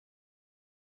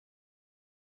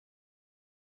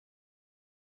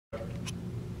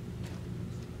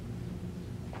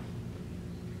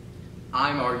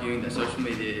I'm arguing that social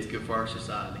media is good for our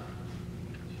society.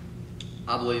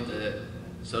 I believe that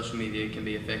social media can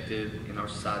be effective in our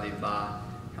society by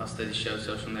how studies show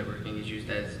social networking is used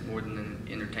as more than an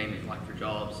entertainment, like for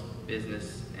jobs,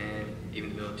 business, and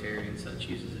even the military and such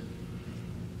uses it.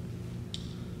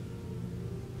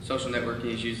 Social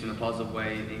networking is used in a positive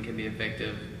way and can be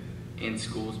effective in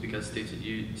schools because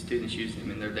students use them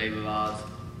in their daily lives,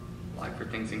 like for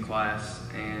things in class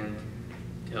and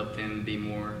to help them be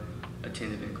more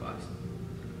attentive in class.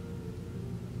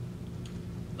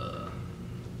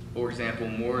 For example,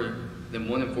 more than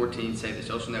 1 in 14 say that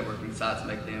social networking sites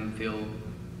make them feel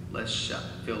less shy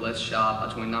by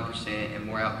 29% and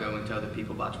more outgoing to other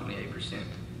people by 28%.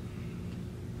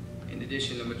 In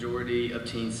addition, the majority of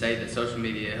teens say that social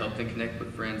media helped them connect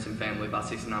with friends and family by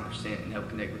 69% and help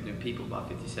connect with new people by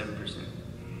 57%.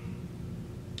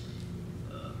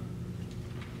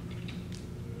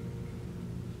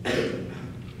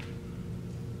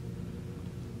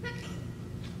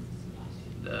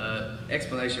 The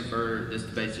explanation for this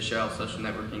debate is to show how social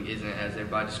networking isn't, as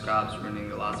everybody describes, ruining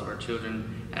the lives of our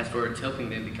children. As for it's helping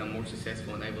them become more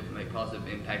successful and able to make positive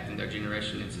impact in their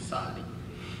generation and society.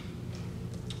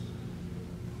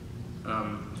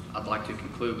 I'd like to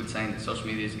conclude with saying that social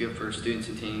media is good for students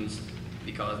and teens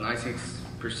because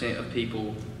 96% of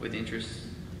people with interest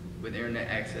with internet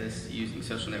access using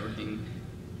social networking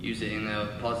use it in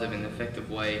a positive and effective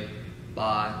way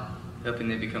by helping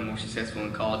them become more successful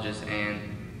in colleges and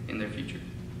in their future.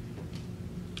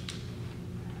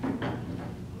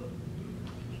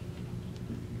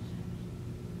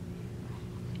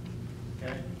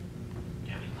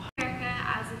 America,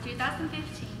 as of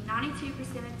 2015, 92% of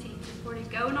teens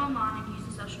reported going online and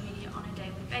using social media on a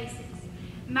daily basis.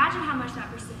 Imagine how much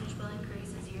that percentage will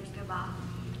increase as years go by.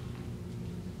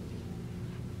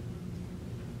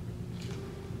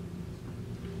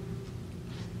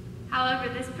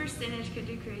 However, this percentage could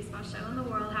decrease by showing the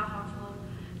world how harmful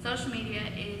social media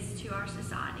is to our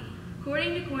society.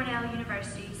 According to Cornell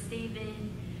University,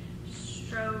 Stephen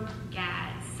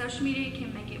Strogatz, social media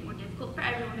can make it more difficult for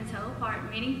everyone to tell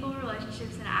apart meaningful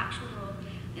relationships and actual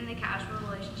in the casual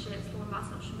relationships formed by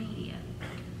social media.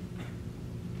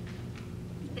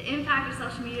 The impact of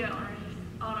social media on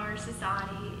our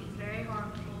society is very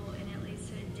harmful, and it leads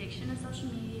to addiction to social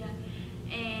media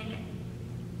and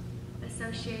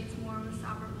associates more with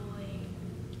cyberbullying.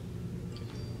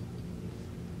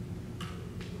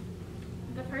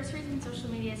 The first reason social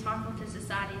media is harmful to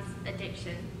society is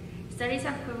addiction. Studies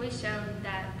have clearly shown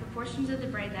that proportions of the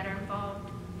brain that are involved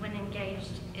when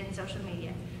engaged in social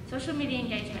media. Social media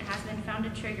engagement has been found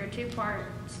to trigger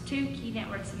two key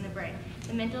networks in the brain,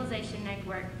 the mentalization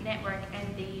network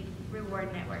and the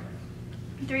reward network.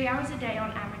 3 hours a day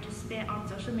on average is spent on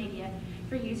social media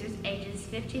for users ages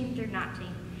 15 through 19.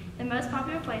 The most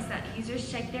popular place that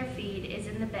users check their feed is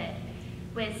in the bed,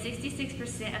 with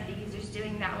 66% of the users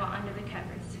doing that while under the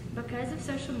covers. Because of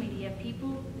social media,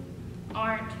 people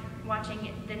aren't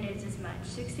watching the news as much.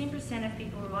 16% of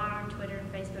people rely on Twitter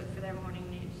and Facebook for their morning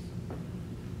news.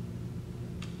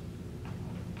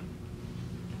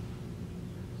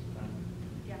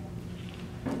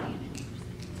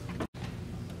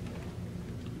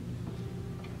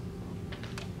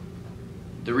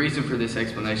 The reason for this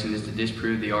explanation is to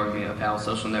disprove the argument of how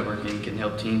social networking can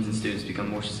help teens and students become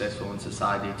more successful in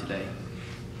society today.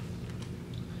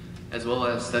 As well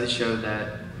as studies show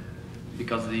that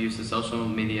because of the use of social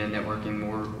media and networking,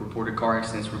 more reported car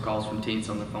accidents were caused from teens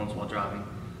on their phones while driving.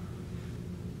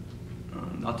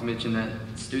 Not to mention that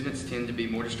students tend to be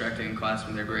more distracted in class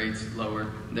when their grades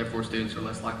lower, therefore students are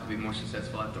less likely to be more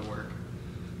successful at their work.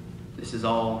 This is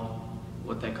all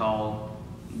what they call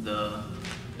the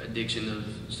addiction of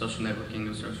social networking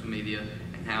or social media,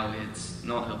 and how it's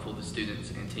not helpful to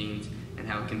students and teens, and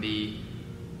how it can be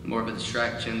more of a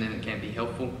distraction than it can be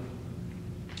helpful.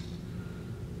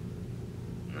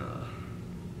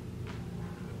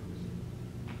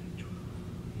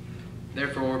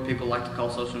 Therefore, people like to call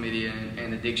social media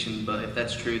an addiction, but if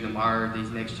that's true, then why are these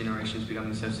next generations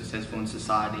becoming so successful in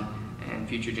society and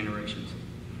future generations?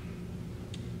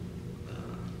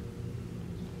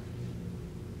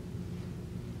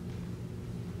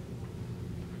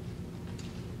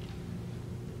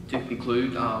 To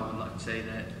conclude, I would like to say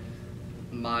that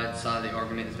my side of the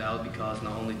argument is valid because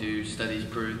not only do studies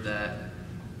prove that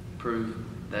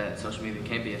social media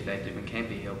can be effective and can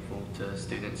be helpful to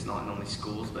students, not in only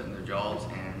schools but in their jobs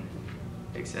and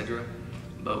etc.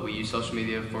 But we use social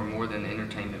media for more than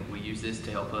entertainment. We use this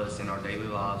to help us in our daily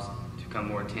lives to become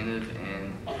more attentive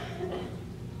and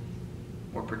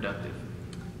more productive.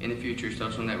 In the future,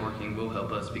 social networking will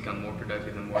help us become more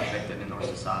productive and more effective in our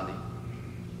society.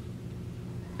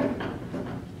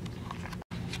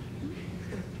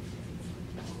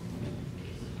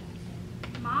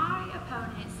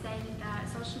 stated that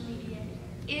social media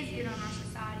is good on our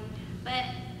society, but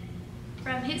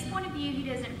from his point of view, he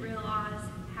doesn't realize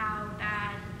how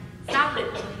bad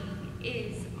cyberbullying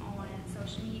is on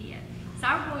social media.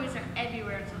 Cyberbullies are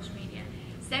everywhere on social media.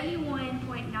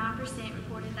 71.9%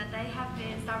 reported that they have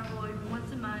been cyberbullied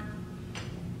once a month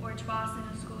or twice in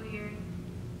a school year.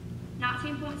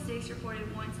 19.6%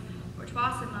 reported once or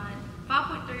twice a month.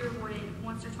 5.3% reported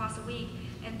once or twice a week,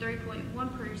 and 3.1%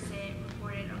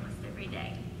 reported almost every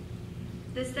day.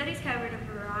 The studies covered a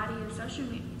variety of social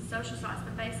sites,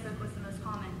 but Facebook was the most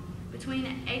common. Between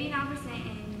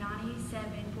 89% and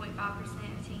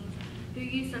 97.5% of teens who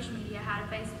use social media had a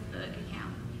Facebook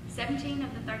account. 17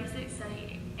 of the 36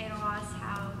 studies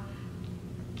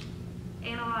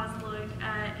looked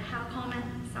at how common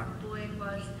cyberbullying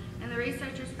was, and the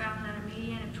researchers found that a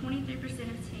median of 23%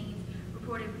 of teens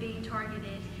reported being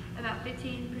targeted. About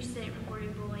 15%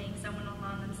 reported bullying someone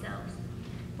online themselves.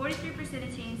 43%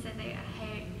 of teens said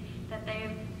that they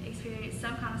have experienced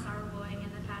some kind of cyberbullying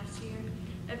in the past year.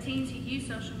 Of teens who use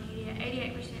social media,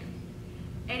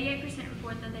 88%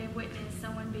 report that they have witnessed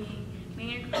someone being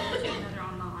mean or cruel to another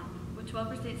online, with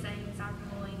 12% saying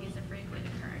cyberbullying is a frequent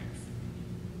occurrence.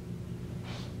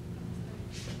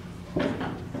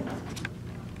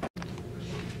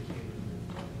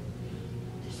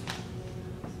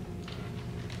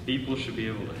 People should be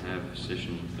able to have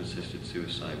physician-assisted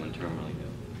suicide when terminally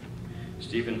ill.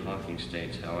 Stephen Hawking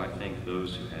states, how I think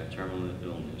those who have terminal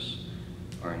illness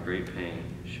are in great pain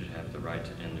should have the right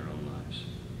to end their own lives.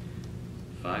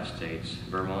 5 states,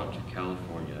 Vermont,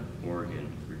 California,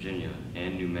 Oregon, Virginia,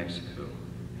 and New Mexico,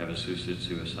 have assisted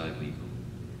suicide legal.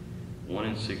 1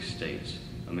 in 6 states,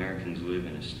 Americans live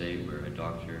in a state where a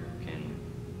doctor can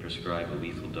prescribe a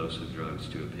lethal dose of drugs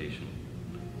to a patient.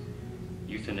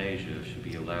 Euthanasia should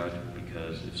be allowed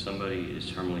because if somebody is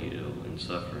terminally ill and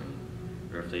suffering,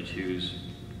 or if they choose,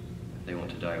 if they want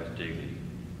to die with dignity.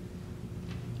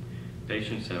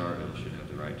 Patients that are ill should have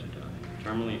the right to die.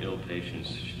 Terminally ill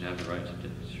patients should have the right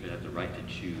to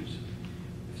choose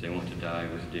if they want to die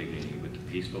with dignity, with a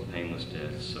peaceful, painless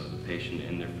death, so the patient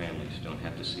and their families don't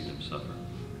have to see them suffer.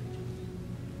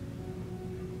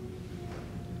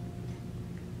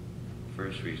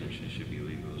 First reason it should be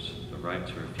legal is the right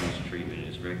to refuse treatment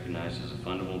is recognized as a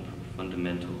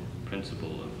fundamental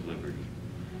principle of liberty.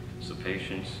 So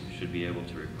patients should be able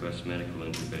to request medical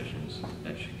interventions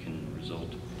that can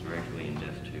result directly in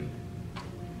death too.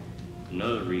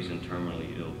 Another reason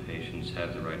terminally ill patients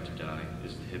have the right to die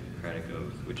is the Hippocratic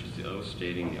Oath, which is the oath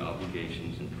stating the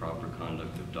obligations and proper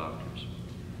conduct of doctors.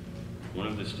 One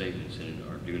of the statements in it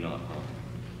are do not harm.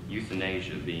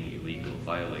 Euthanasia, being illegal,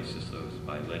 violates this oath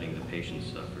by letting the patient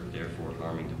suffer, therefore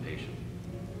harming the patient.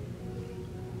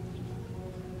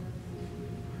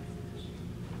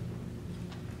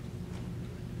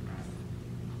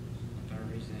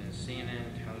 Third reason is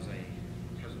CNN tells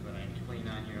about a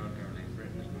 29-year-old girl named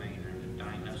Brittany Maynard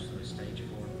diagnosed with a stage 4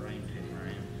 brain tumor,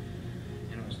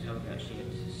 and it was told that she had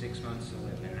 6 months to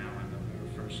live, and now on November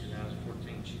 1st,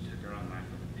 2014, she took her own life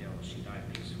with a pill. She died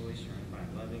peacefully, surrounded by a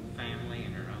loving family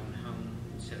in her own home,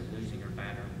 instead of losing her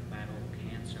battle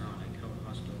cancer on a cold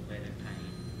hospital bed in pain.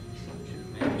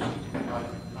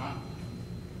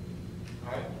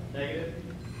 Negative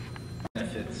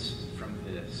benefits from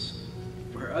this.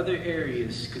 Where other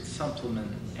areas could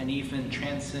supplement and even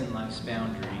transcend life's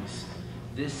boundaries,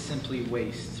 this simply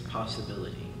wastes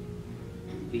possibility.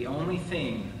 The only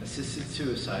thing assisted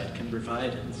suicide can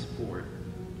provide and support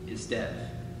is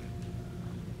death.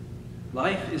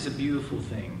 Life is a beautiful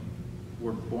thing.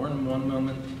 We're born one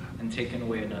moment and taken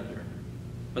away another.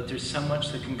 But there's so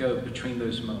much that can go between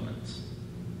those moments.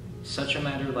 Such a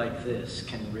matter like this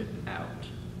can rip out.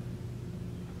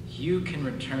 You can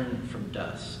return from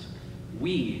dust.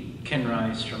 We can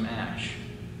rise from ash.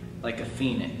 Like a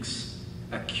phoenix,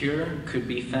 a cure could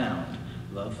be found.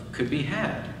 Love could be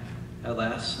had.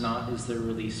 Alas, not is there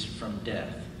release from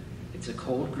death. It's a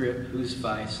cold grip whose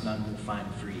vice none will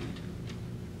find freed.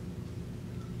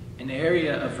 An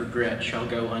area of regret shall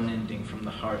go unending from the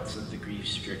hearts of the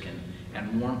grief-stricken,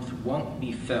 and warmth won't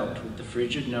be felt with the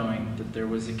frigid knowing that there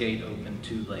was a gate open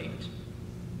too late.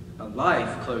 A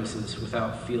life closes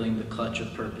without feeling the clutch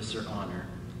of purpose or honor.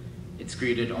 It's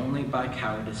greeted only by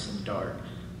cowardice and dark,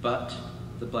 but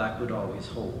the black would always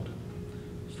hold.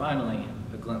 Finally,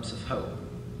 a glimpse of hope.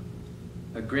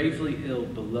 A gravely ill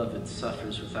beloved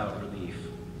suffers without relief,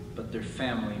 but their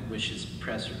family wishes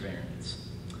perseverance.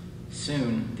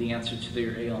 Soon, the answer to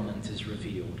their ailment is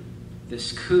revealed.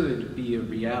 This could be a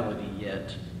reality,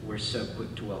 yet we're so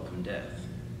quick to welcome death.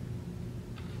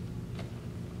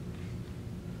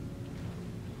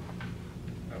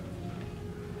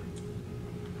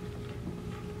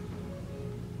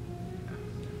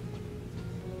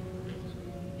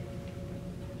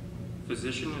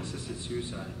 Physician-assisted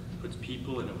suicide puts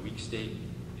people in a weak state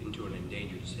into an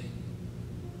endangered state,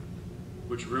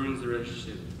 which ruins the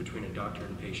relationship between a doctor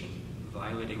and patient,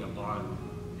 violating a bond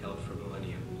held for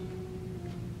millennia.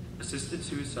 Assisted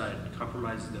suicide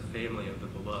compromises the family of the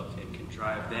beloved and can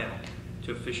drive them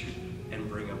to officiate and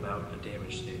bring about a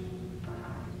damaged state.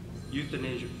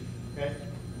 Euthanasia. Okay.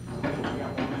 We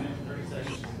got 1 minute and 30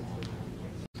 seconds.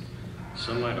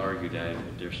 Some might argue that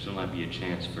there still might be a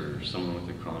chance for someone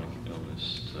with a chronic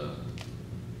illness to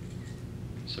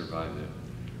survive it.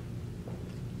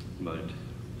 But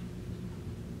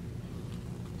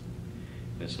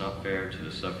it's not fair to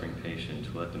the suffering patient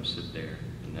to let them sit there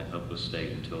in that helpless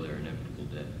state until their inevitable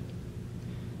death.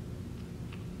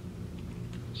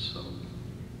 So,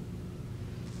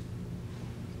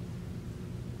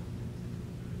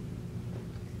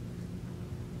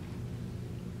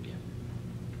 yeah.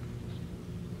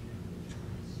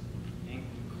 In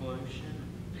conclusion,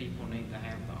 people need to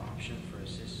have the option for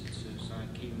assisted suicide.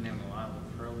 Keeping them alive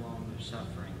will prolong their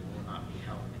suffering and will not be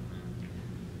helping them.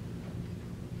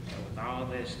 So with all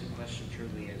this, the question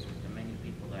truly is, with the many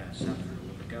people that suffer,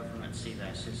 will the government see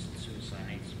that assisted suicide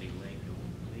needs to be legalized?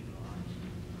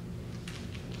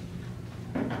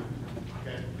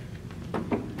 Okay.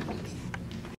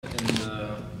 In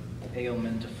the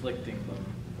ailment afflicting them,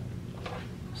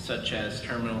 such as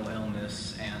terminal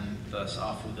illness, and thus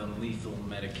offer them lethal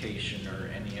medication or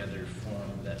any other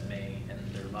form that may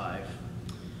end their life.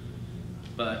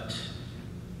 But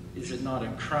is it not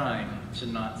a crime to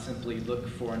not simply look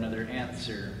for another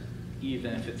answer,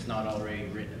 even if it's not already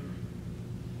written?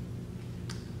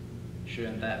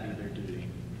 Shouldn't that be their duty?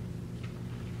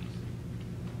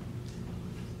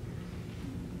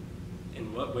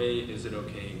 In what way is it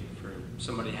okay for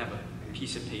somebody to have a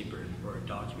piece of paper or a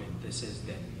document that says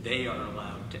that they are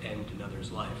allowed to end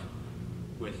another's life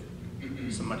with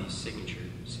somebody's signature,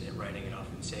 writing it off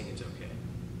and saying it's okay?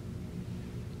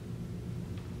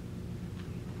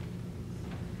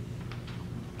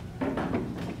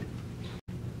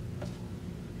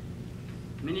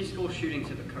 Many school shootings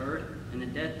have occurred, and the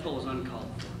death toll is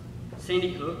uncalled for.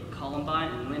 Sandy Hook,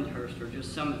 Columbine, and Lyndhurst are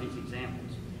just some of these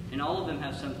examples, and all of them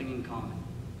have something in common: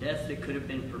 deaths that could have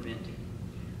been prevented.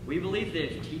 We believe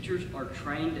that if teachers are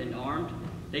trained and armed,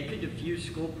 they could diffuse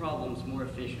school problems more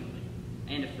efficiently,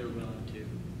 and if they're willing to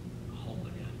hold a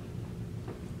gun.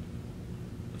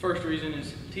 The first reason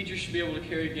is teachers should be able to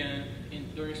carry a gun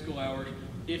during school hours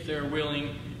if they're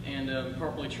willing and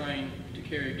properly trained to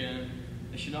carry a gun.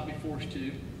 They should not be forced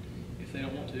to if they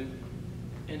don't want to.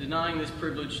 And denying this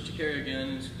privilege to carry a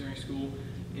gun during school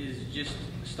is just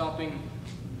stopping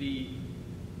the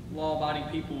law-abiding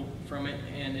people from it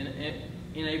and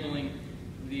enabling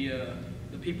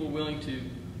the people willing to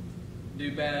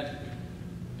do bad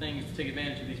things to take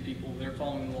advantage of these people that are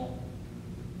following the law.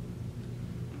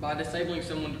 By disabling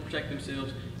someone to protect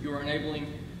themselves, you are enabling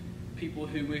people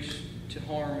who wish to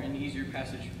harm an easier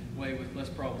passageway with less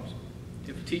problems.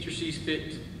 If a teacher sees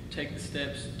fit to take the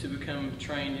steps to become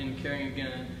trained in carrying a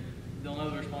gun, they'll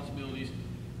know their responsibilities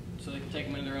so they can take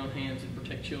them in their own hands and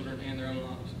protect children and their own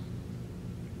lives.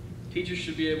 Teachers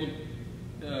should be able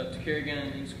to carry a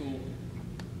gun in school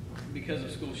because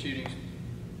of school shootings.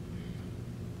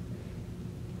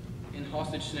 In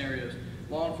hostage scenarios,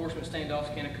 law enforcement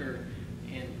standoffs can occur,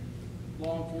 and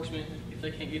law enforcement, if they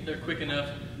can't get there quick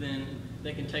enough, then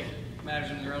they can take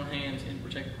matters into their own hands and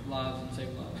protect lives and save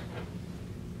lives.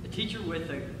 A teacher with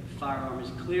a firearm is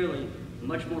clearly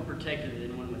much more protected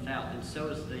than one without, and so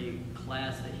is the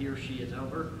class that he or she is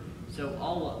over. So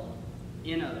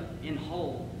in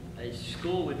whole, a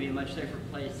school would be a much safer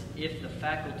place if the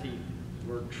faculty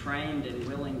were trained and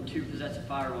willing to possess a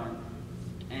firearm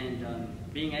and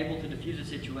being able to defuse a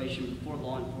situation before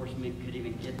law enforcement could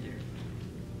even get there.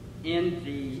 In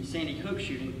the Sandy Hook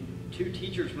shooting, 2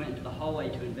 teachers went into the hallway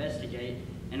to investigate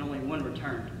and only 1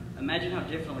 returned. Imagine how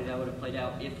differently that would have played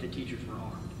out if the teachers were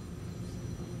armed.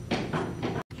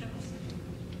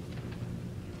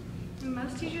 When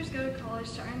most teachers go to college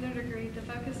to earn their degree, the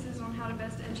focus is on how to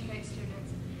best educate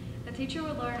students. A teacher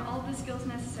would learn all of the skills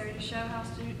necessary to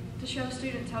show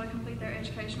students how to complete their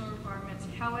educational requirements.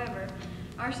 However,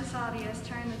 our society has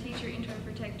turned the teacher into a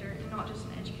protector and not just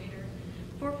an educator.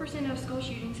 4% of school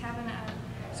shootings happen at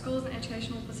schools and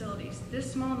educational facilities. This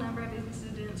small number of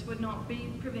incidents would not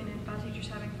be prevented by teachers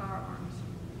having firearms.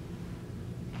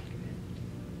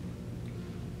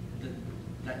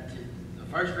 The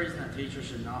first reason that teachers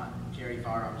should not carry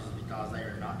firearms is because they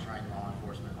are not trained law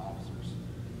enforcement officers.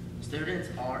 Students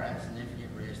are at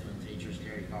significant risk when teachers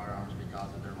carry firearms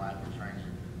because of their lack of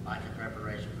training, lack of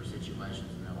preparation for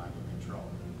situations, and their lack of control.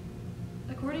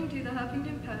 According to the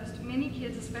Huffington Post, many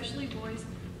kids, especially boys,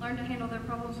 learn to handle their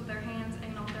problems with their hands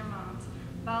and not their minds.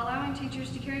 By allowing teachers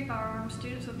to carry firearms,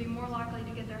 students would be more likely to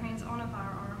get their hands on a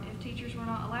firearm. If teachers were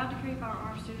not allowed to carry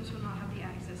firearms, students would not have the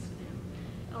access to them.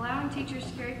 Allowing teachers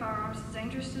to carry firearms is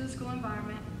dangerous to the school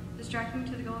environment, distracting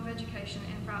to the goal of education,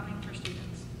 and frightening for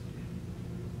students.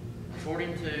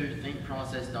 According to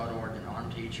thinkprocess.org, an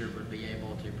armed teacher would be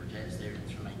able to protect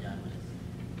students from a gun.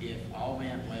 If all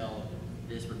went well,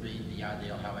 this would be the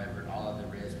ideal. However, all of the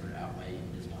risks would outweigh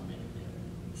this one benefit.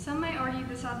 Some may argue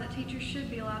the side that teachers should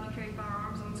be allowed to carry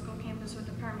firearms on the school campus with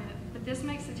a permit, but this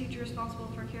makes the teacher responsible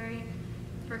for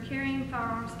carrying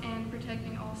firearms and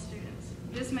protecting all students.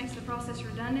 This makes the process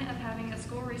redundant of having a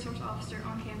school resource officer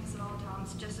on campus at all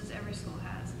times, just as every school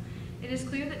has. It is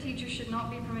clear that teachers should not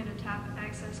be permitted to have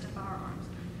access to firearms.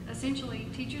 Essentially,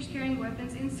 teachers carrying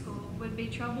weapons in school would be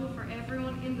trouble for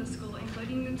everyone in the school,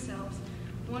 including themselves.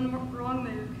 One wrong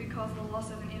move could cause the loss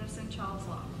of an innocent child's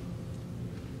life.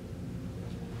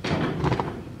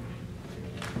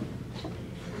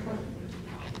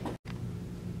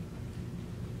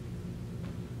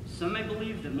 Some may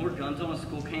believe that more guns on a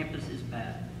school campus is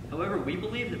bad. However, we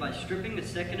believe that by stripping the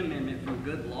Second Amendment from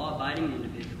good law-abiding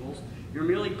individuals, you're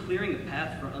merely clearing the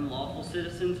path for unlawful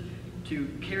citizens to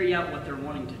carry out what they're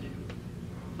wanting to do.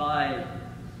 By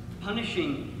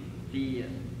punishing the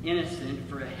innocent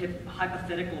for a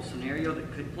hypothetical scenario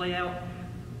that could play out,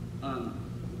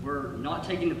 we're not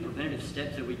taking the preventative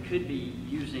steps that we could be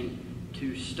using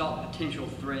to stop potential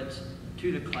threats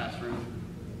to the classroom.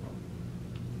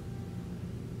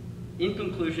 In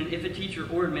conclusion, if a teacher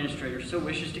or administrator so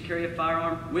wishes to carry a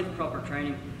firearm with proper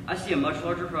training, I see a much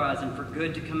larger horizon for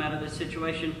good to come out of this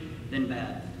situation than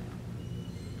bad.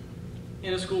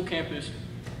 In a school campus,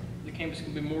 the campus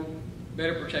can be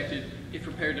better protected if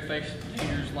prepared to face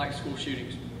dangers like school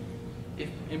shootings. If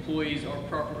employees are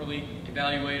properly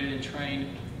evaluated and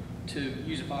trained to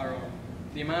use a firearm.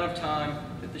 The amount of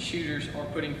time that the shooters are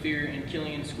putting fear and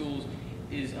killing in schools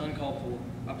is uncalled for.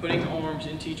 By putting arms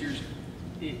in teachers,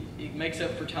 it makes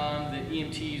up for time that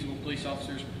EMTs or police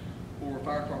officers or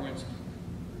fire departments,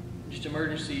 just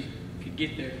emergency, could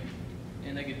get there.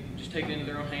 And they could just take it into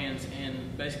their own hands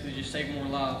and basically just save more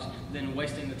lives than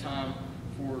wasting the time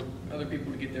for other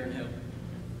people to get there and help.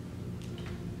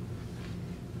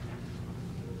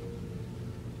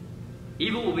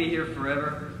 Evil will be here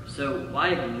forever, so why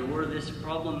ignore this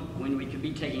problem when we could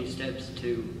be taking steps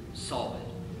to solve it?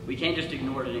 We can't just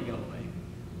ignore it and go away.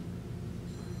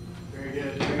 Very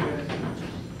good, very good.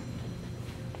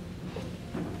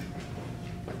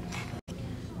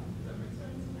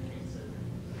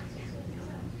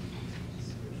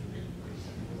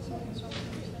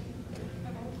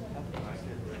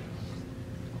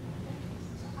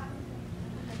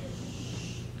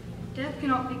 Death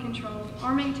cannot be controlled.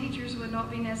 Arming teachers would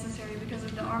not be necessary because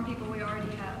of the armed people we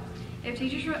already have. If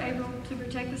teachers were able to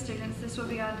protect the students, this would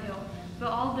be ideal,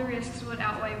 but all the risks would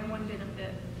outweigh one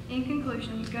benefit. In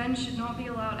conclusion, guns should not be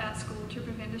allowed at school to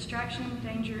prevent distraction,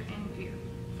 danger, and fear.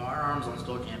 Firearms on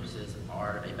school campuses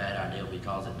are a bad idea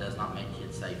because it does not make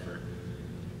kids safer.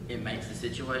 It makes the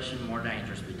situation more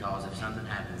dangerous because if something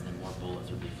happens, then more bullets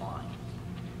would be flying.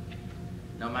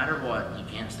 No matter what, you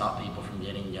can't stop people from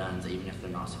getting guns even if they're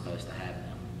not supposed to have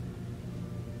them.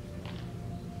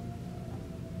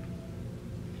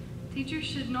 Teachers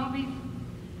should not be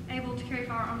able to carry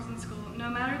firearms in school, no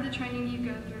matter the training you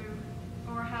go through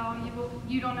or how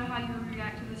you don't know how you will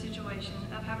react to the situation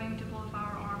of having to pull a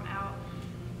firearm out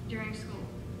during school.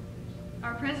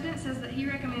 Our president says that he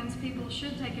recommends people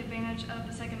should take advantage of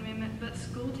the Second Amendment, but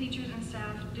school teachers and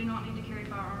staff do not need to carry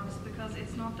firearms because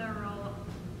it's not their role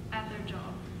at their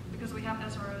job, because we have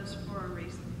SROs for a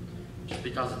reason. Just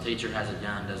because a teacher has a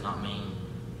gun does not mean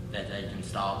that they can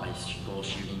stop a school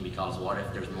shooting, because what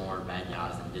if there's more bad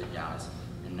guys than good guys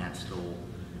in that school?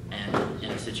 And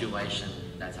in a situation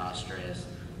that's high stress,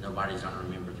 nobody's going to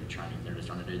remember their training. They're just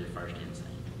going to do their first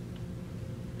instinct,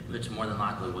 which more than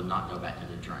likely will not go back to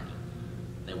their training.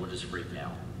 They will just freak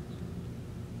out.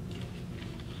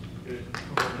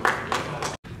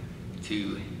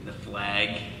 To the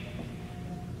flag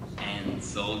and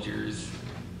soldiers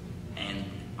and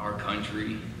our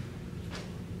country,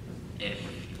 if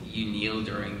you kneel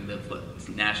during the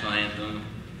national anthem,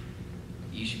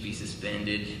 you should be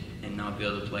suspended and not be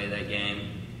able to play that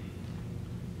game.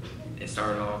 It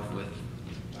started off with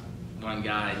one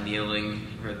guy kneeling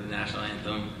for the national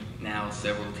anthem. Now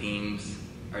several teams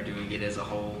are doing it as a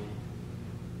whole.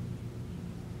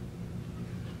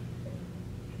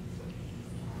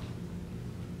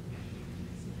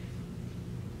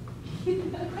 Doesn't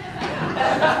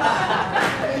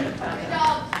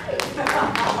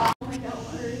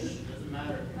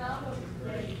matter.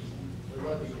 Great. We're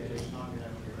lucky that it's not going to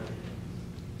have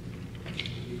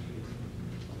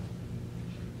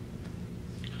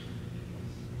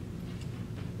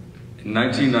In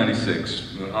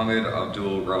 1996, Muhammad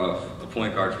Abdul-Rauf, a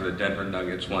point guard for the Denver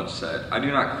Nuggets, once said, "I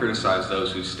do not criticize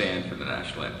those who stand for the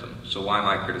national anthem, so why am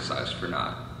I criticized for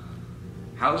not?"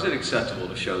 How is it acceptable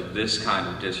to show this kind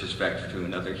of disrespect to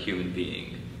another human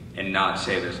being and not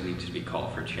say there needs to be call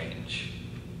for change?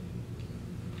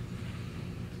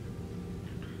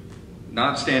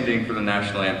 Not standing for the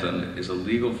national anthem is a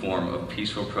legal form of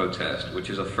peaceful protest, which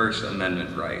is a First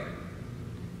Amendment right.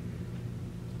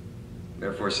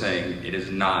 Therefore saying it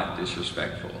is not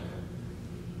disrespectful.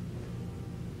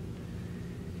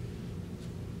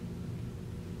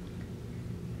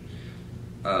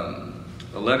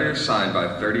 A letter signed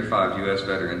by 35 U.S.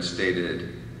 veterans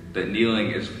stated that kneeling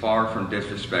is far from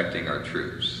disrespecting our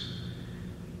troops,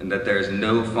 and that there is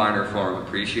no finer form of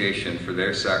appreciation for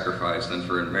their sacrifice than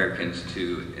for Americans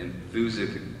to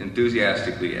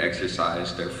enthusiastically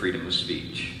exercise their freedom of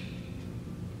speech.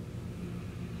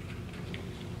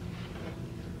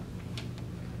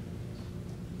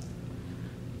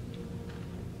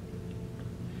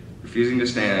 Refusing to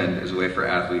stand is a way for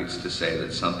athletes to say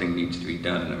that something needs to be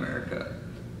done in America.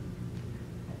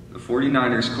 The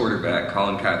 49ers quarterback,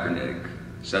 Colin Kaepernick,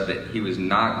 said that he was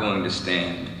not going to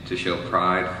stand to show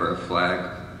pride in a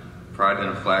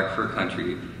flag for a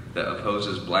country that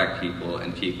opposes black people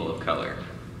and people of color.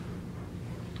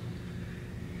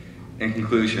 In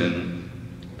conclusion,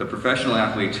 the professional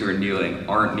athletes who are kneeling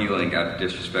aren't kneeling out of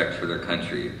disrespect for their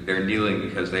country. They're kneeling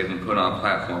because they've been put on a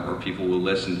platform where people will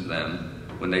listen to them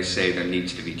when they say there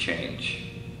needs to be change.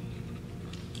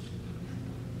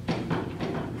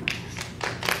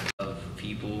 Of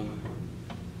people,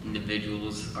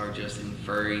 individuals are just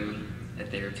inferring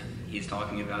that he's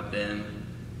talking about them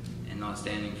and not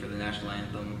standing for the national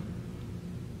anthem.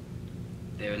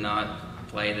 They would not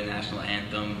play the national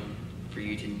anthem for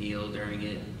you to kneel during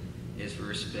it. It's for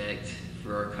respect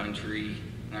for our country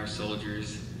and our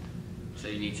soldiers, so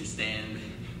you need to stand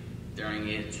during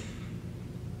it.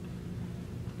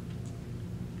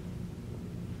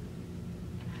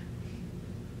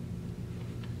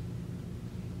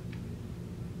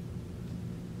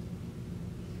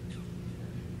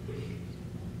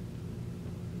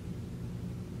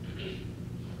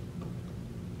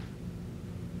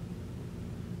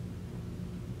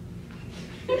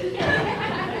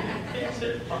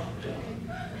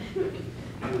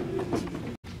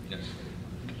 Yes.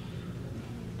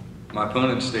 My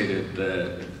opponent stated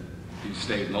that you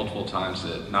stated multiple times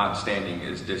that not standing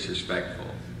is disrespectful,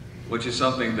 which is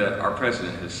something that our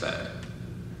president has said.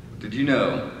 Did you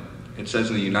know it says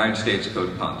in the United States Code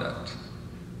of Conduct,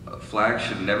 a flag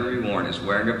should never be worn as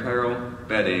wearing apparel,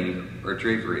 bedding, or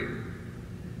drapery,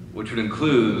 which would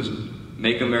include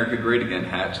Make America Great Again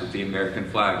hats with the American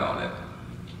flag on it.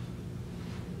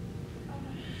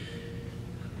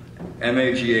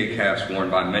 MAGA caps worn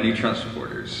by many Trump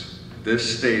supporters.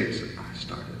 This states, I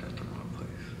started at the wrong place.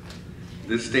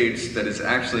 This states that it's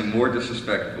actually more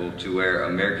disrespectful to wear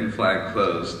American flag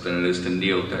clothes than it is to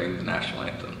kneel during the national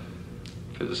anthem.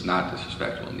 Because it's not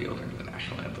disrespectful to kneel during the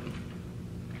national anthem.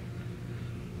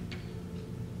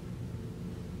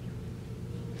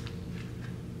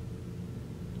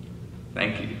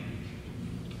 Thank you.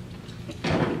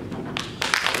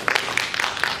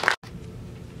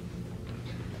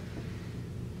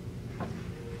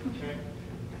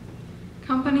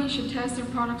 Companies should test their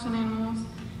products on animals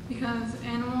because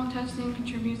animal testing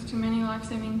contributes to many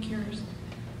life-saving cures.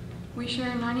 We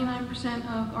share 99%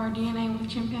 of our DNA with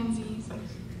chimpanzees,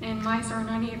 and mice are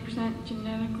 98%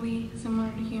 genetically similar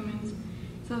to humans,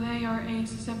 so they are a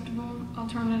susceptible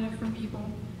alternative for people.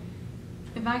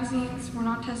 If vaccines were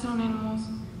not tested on animals,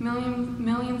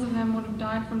 millions of them would have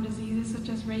died from diseases such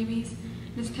as rabies,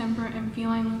 distemper, and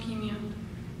feline leukemia.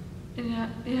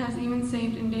 It has even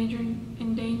saved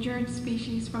endangered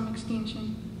species from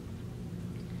extinction.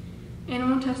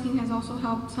 Animal testing has also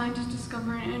helped scientists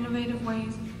discover innovative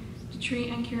ways to treat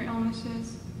and cure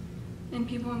illnesses in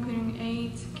people, including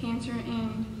AIDS, cancer,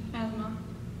 and asthma.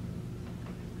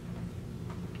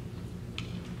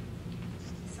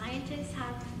 Scientists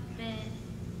have been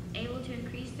able to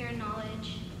increase their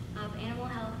knowledge of animal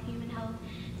health, human health,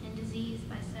 and disease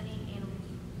by studying animals.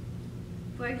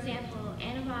 For example,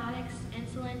 antibiotics,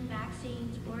 insulin,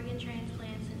 vaccines, organ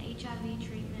transplants, and HIV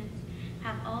treatments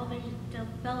have all been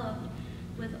developed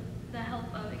with the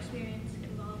help of experience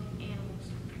involving animals.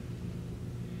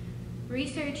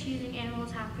 Research using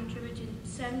animals have contributed to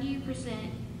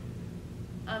 70%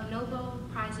 of Nobel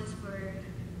Prizes for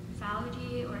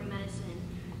biology or medicine.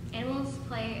 Animals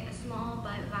play a small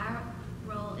but vital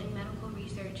role in medical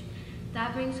research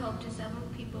that brings hope to several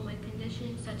people with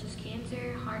conditions such as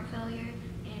cancer, heart failure,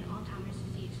 and Alzheimer's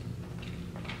disease.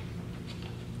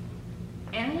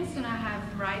 Animals do not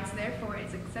have rights, therefore it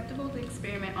is acceptable to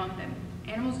experiment on them.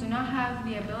 Animals do not have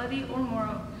the ability or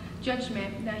moral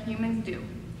judgment that humans do.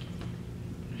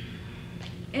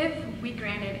 If we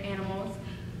granted animals,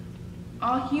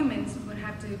 all humans would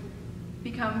have to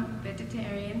become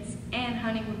vegetarians and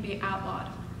hunting would be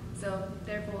outlawed. So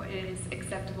therefore it is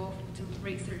acceptable to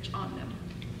research on them.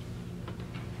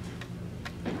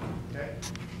 Okay.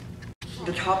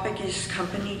 The topic is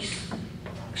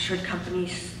should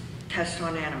companies test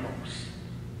on animals?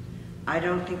 I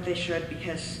don't think they should,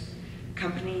 because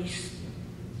companies,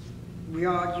 we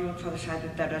are arguing for the side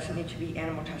that there doesn't need to be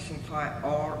animal testing for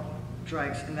all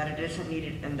drugs, and that it isn't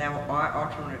needed, and there are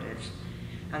alternatives,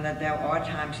 and that there are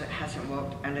times it hasn't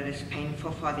worked and it is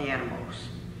painful for the animals.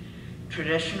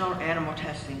 Traditional animal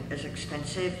testing is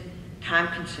expensive,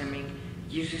 time-consuming,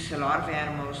 uses a lot of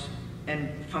animals,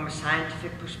 and from a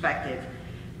scientific perspective,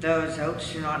 the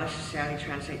results do not necessarily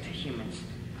translate to humans.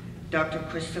 Dr.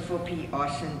 Christopher P.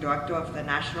 Austin, Director of the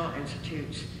National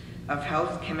Institutes of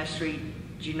Health Chemistry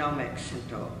Genomics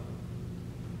Center.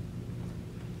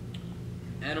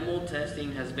 Animal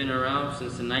testing has been around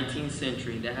since the 19th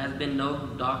century. There has been no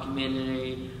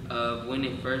documentary of when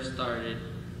it first started,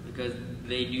 because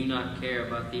they do not care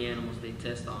about the animals they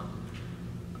test on.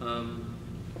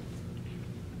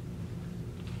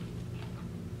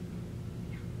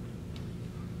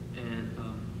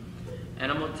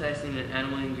 Animal testing and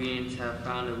animal ingredients have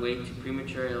found a way to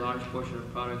premature a large portion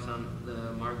of products on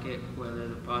the market, whether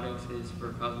the products is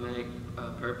for cosmetic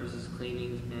purposes,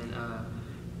 cleanings, and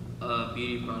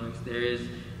beauty products. There is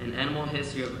an animal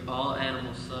history of all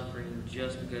animals suffering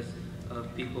just because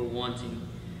of people wanting.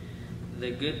 The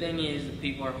good thing is that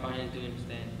people are finally doing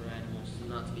stand for animals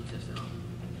not to be tested on.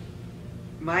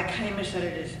 My claim is that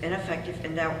it is ineffective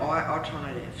and there are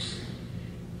alternatives.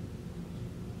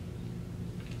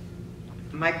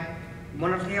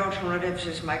 One of the alternatives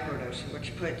is microdosing,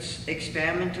 which puts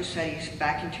experimental studies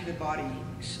back into the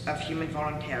bodies of human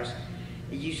volunteers.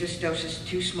 It uses doses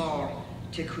too small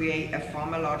to create a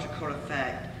pharmacological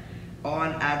effect or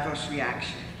an adverse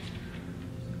reaction.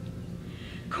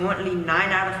 Currently, 9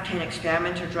 out of 10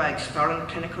 experimental drugs fail in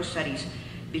clinical studies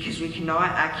because we cannot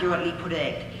accurately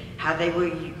predict how they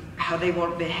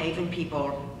will behave in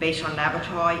people based on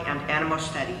laboratory and animal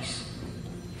studies.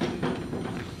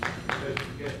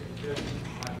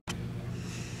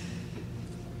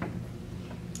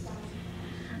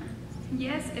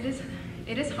 Yes,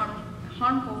 it is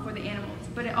harmful for the animals,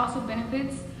 but it also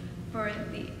benefits for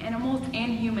the animals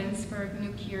and humans for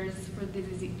new cures for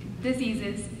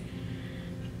diseases.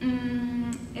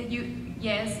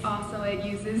 Yes, also it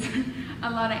uses a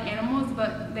lot of animals,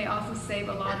 but they also save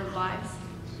a lot of lives.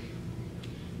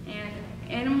 And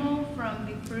animal from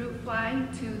the fruit fly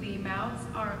to the mouse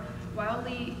are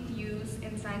widely used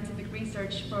in scientific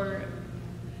research for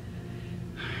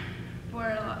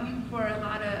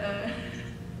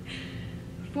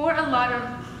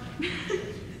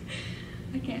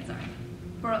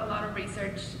a lot of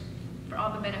research for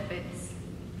all the benefits.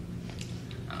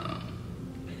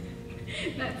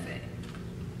 That's it.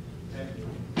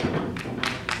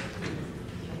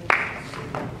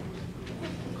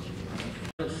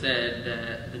 Said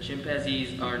that the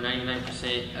chimpanzees are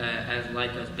 99% as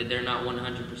like us, but they're not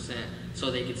 100%,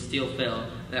 so they could still fail.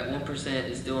 That 1%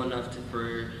 is still enough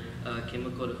for a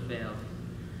chemical to fail.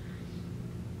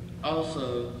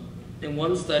 Also, in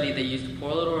one study, they used a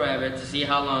poor little rabbit to see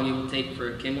how long it would take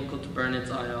for a chemical to burn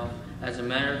its eye off. As a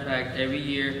matter of fact, every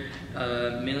year,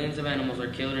 millions of animals are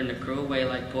killed in a cruel way,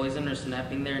 like poison or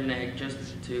snapping their neck, just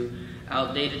to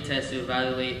outdated tests to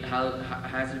evaluate how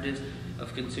hazardous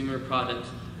of consumer products.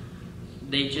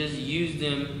 They just use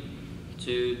them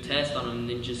to test on them and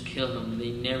then just kill them. They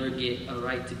never get a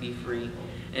right to be free.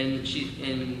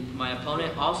 And my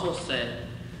opponent also said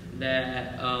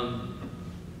that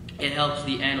it helps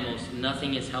the animals.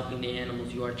 Nothing is helping the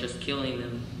animals. You are just killing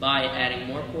them by adding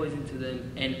more poison to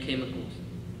them and chemicals.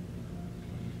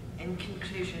 In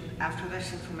conclusion, after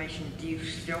this information, do you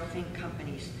still think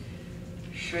companies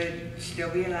should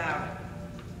still be allowed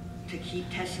to keep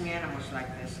testing animals like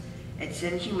this? It's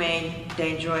inhumane,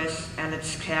 dangerous, and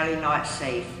it's clearly not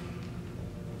safe.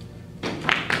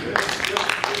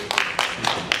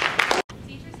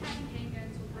 Teachers having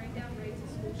handguns will bring down rates of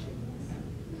school shootings.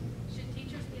 Should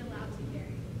teachers be allowed to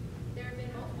carry? There have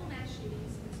been multiple mass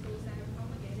shootings in schools that have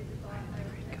promulgated the thought that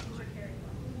teachers are carrying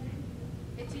one.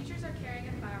 If teachers are carrying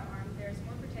a firearm, there is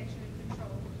more protection and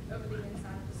control over the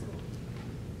inside of the school.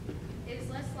 It is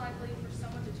less likely for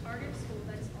someone to target a school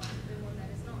that is armed than one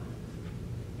that is not.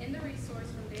 In the resource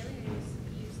from Daily News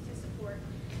used to support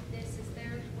this is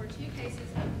there were 2 cases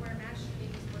of where mass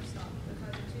shootings were stopped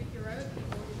because of 2 heroic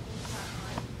people who pulled a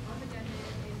firearm on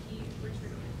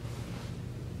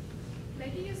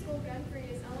Making a school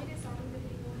gun-free is only designed for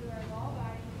people who are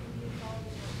law-abiding and who follow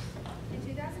the rules. In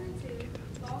 2002,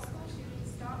 all school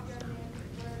shootings stopped gunmen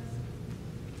was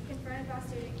confronted by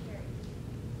student carry.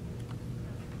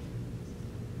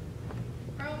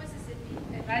 Pearl, Mississippi,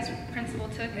 a vice principal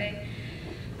took a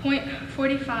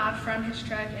 .45 from his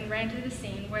truck and ran to the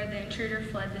scene where the intruder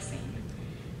fled the scene.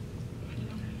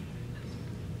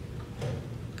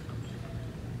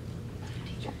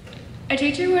 A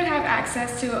teacher would have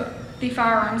access to the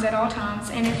firearms at all times,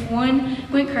 and if one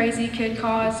went crazy, could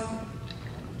cause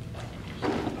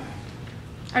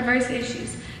adverse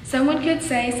issues. Someone could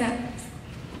say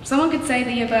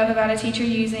the above about a teacher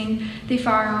using the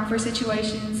firearm for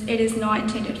situations it is not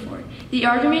intended for. The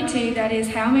argument, too, that is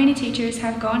how many teachers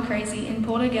have gone crazy and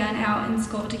pulled a gun out in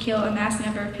school to kill a mass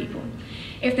number of people.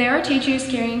 If there are teachers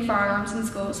carrying firearms in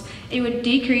schools, it would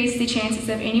decrease the chances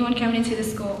of anyone coming into the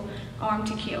school armed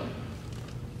to kill.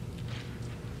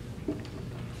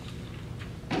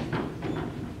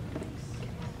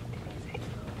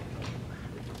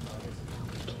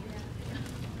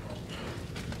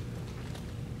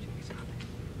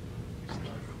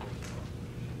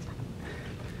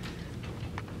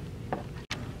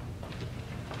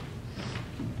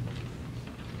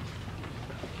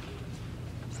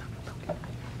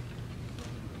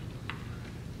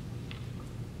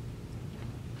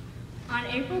 On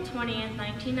April 20th,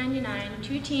 1999,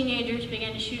 two teenagers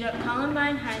began to shoot up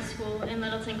Columbine High School in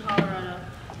Littleton, Colorado.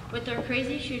 With their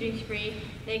crazy shooting spree,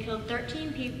 they killed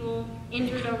 13 people,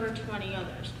 injured over 20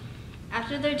 others.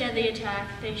 After their deadly attack,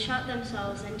 they shot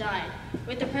themselves and died.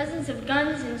 With the presence of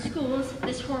guns in schools,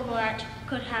 this horrible act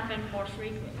could happen more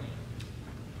frequently.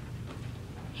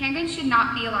 Handguns should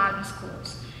not be allowed in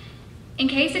schools. In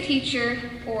case a teacher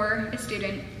or a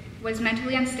student was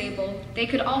mentally unstable, they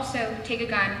could also take a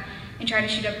gun and try to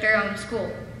shoot up their own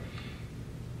school.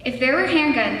 If there were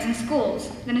handguns in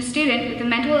schools, then a student with a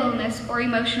mental illness or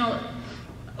emotionally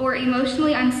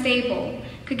unstable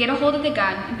could get a hold of the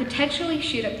gun and potentially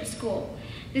shoot up the school.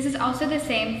 This is also the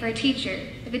same for a teacher.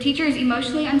 If a teacher is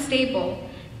emotionally unstable,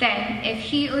 then if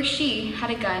he or she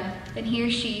had a gun, then he or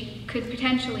she could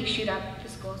potentially shoot up the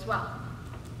school as well.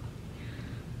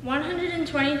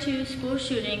 122 school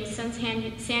shootings since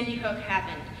Sandy Hook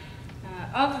happened.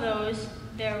 Of those,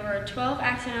 there were 12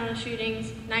 accidental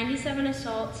shootings, 97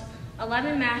 assaults,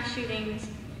 11 mass shootings,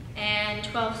 and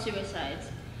 12 suicides.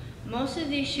 Most of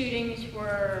these shootings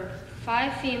were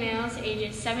 5 females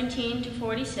ages 17 to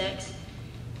 46,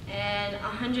 and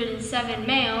 107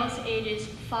 males ages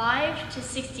 5 to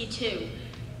 62.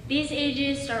 These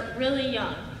ages start really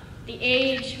young. The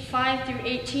age 5 through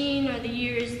 18 are the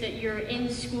years that you're in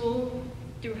school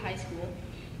through high school.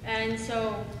 And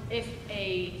so if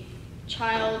a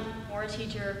child or a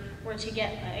teacher were to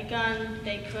get a gun,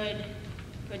 they could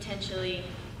potentially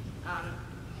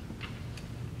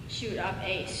shoot up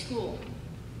a school.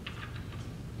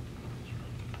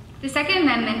 The Second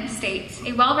Amendment states,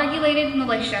 a well-regulated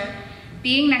militia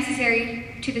being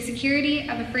necessary to the security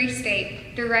of a free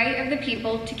state, the right of the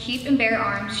people to keep and bear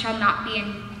arms shall not be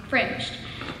infringed.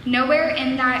 Nowhere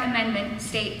in that amendment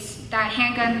states that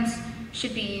handguns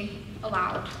should be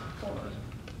allowed or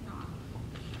not.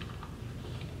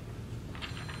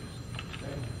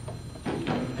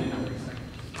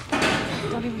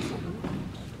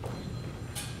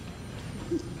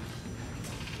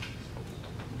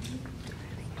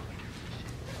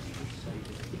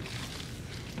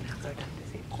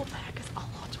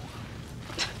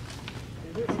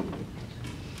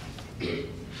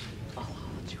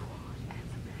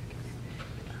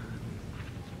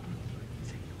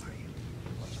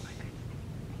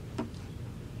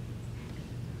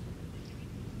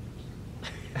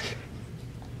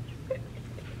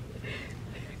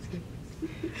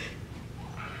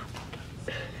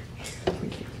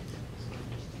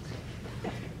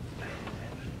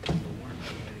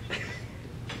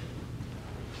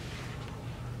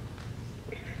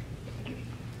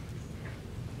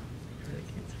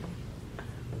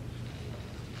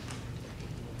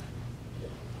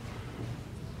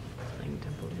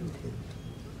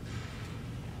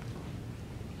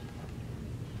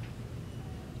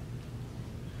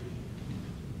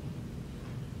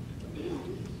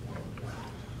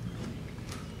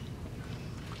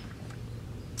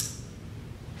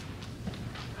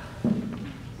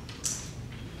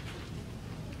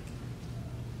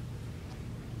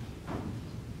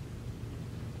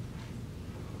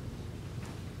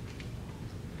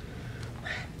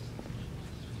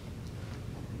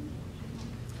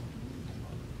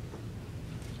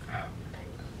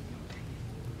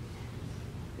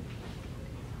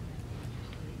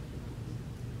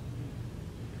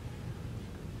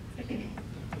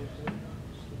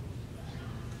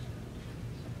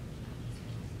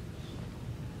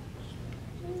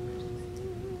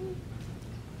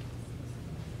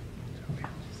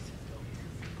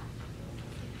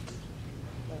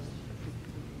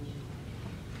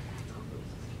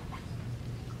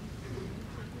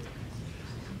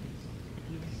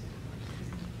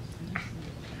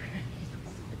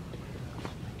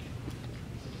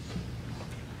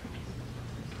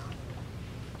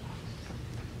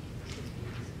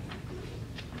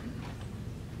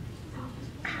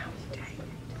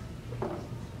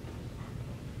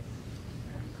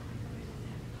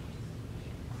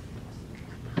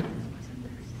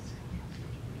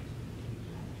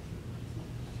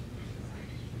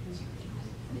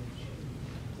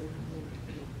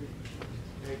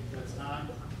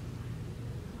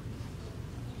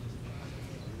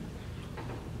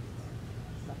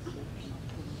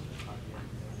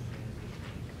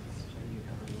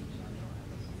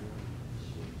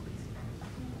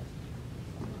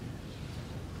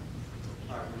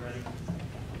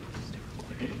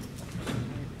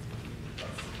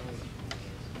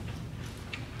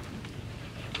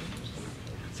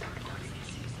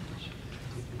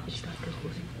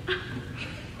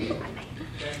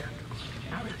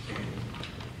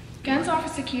 Guns offer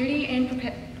security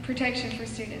and protection for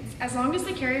students. As long as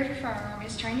the carrier of a firearm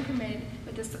is trained and permitted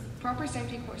with the proper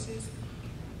safety courses,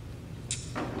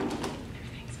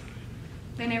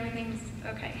 then everything's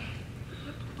okay.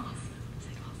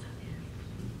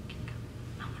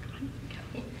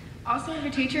 Also, if a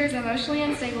teacher is emotionally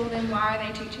unstable, then why are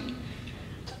they teaching?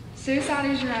 Suicide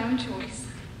is your own choice.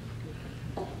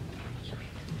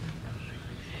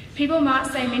 People might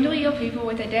say mentally ill people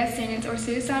with a death sentence or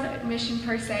suicide mission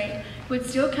per se would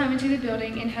still come into the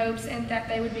building in hopes that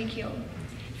they would be killed.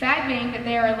 Fact being that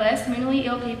there are less mentally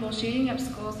ill people shooting up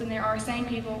schools than there are sane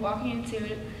people walking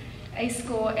into a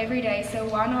school every day, so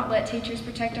why not let teachers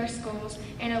protect our schools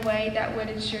in a way that would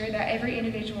ensure that every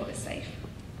individual is safe?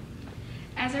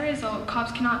 As a result,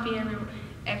 cops cannot be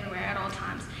everywhere at all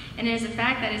times, and it is a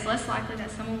fact that it is less likely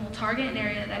that someone will target an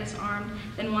area that is armed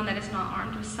than one that is not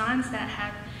armed, with signs that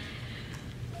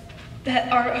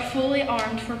are fully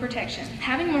armed for protection.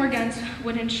 Having more guns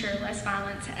would ensure less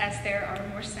violence, as there are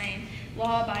more sane,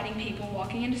 law-abiding people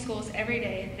walking into schools every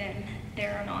day than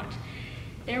there are not.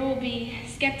 There will be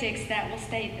skeptics that will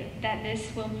state that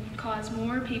this will cause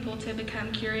more people to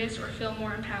become curious or feel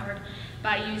more empowered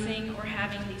by using or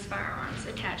having these firearms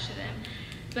attached to them.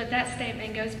 But that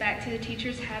statement goes back to the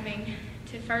teachers having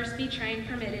to first be trained,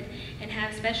 permitted, and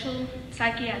have special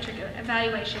psychiatric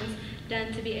evaluations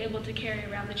done to be able to carry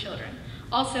around the children.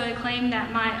 Also, a claim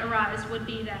that might arise would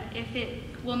be that if it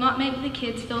will not make the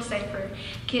kids feel safer,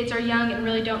 kids are young and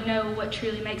really don't know what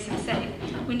truly makes them safe.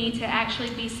 We need to actually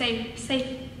be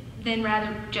safe than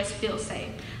rather just feel safe.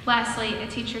 Lastly, a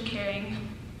teacher carrying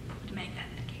would make that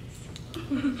the case.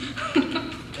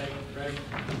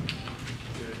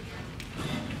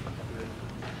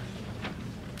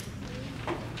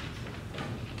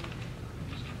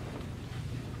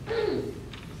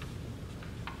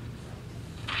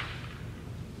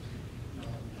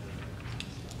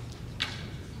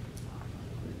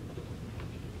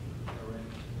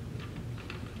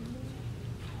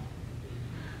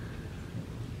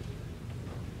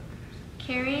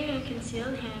 Carrying a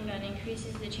concealed handgun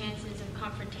increases the chances of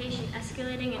confrontation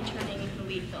escalating and turning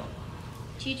lethal.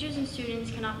 Teachers and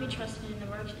students cannot be trusted in the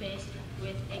workspace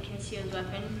with a concealed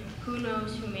weapon. Who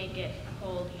knows who may get a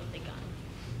hold of the gun?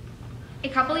 A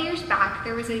couple years back,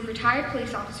 there was a retired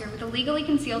police officer with a legally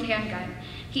concealed handgun.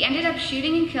 He ended up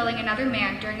shooting and killing another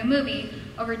man during a movie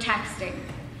over texting.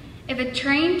 If a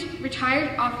trained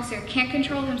retired officer can't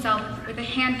control himself with a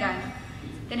handgun,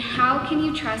 then how can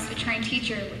you trust a trained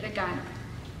teacher with a gun?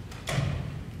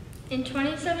 In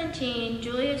 2017,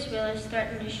 Julius Willis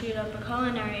threatened to shoot up a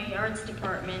culinary arts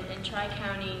department in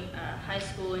Tri-County High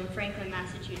School in Franklin,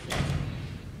 Massachusetts.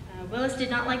 Willis did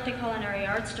not like the culinary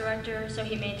arts director, so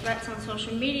he made threats on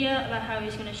social media about how he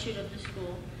was going to shoot up the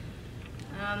school.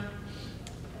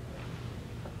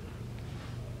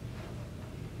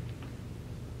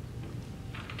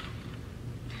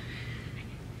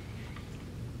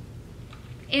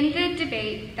 In the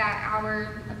debate that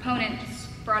our opponents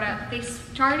brought up, they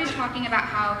started talking about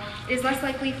how it is less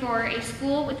likely for a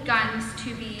school with guns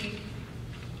to be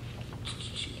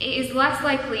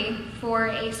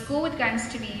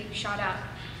shot up.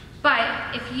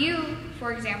 But if you,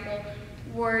 for example,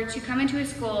 were to come into a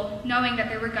school knowing that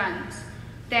there were guns,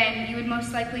 then you would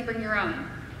most likely bring your own.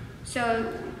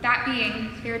 So that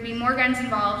being, there would be more guns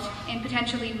involved and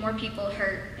potentially more people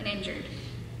hurt and injured.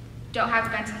 Don't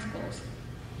have guns in schools.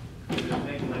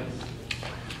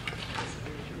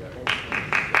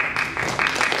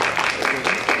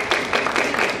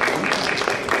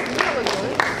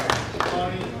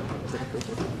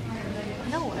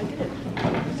 No, I did it.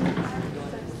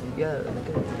 Yeah,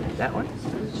 good. That one?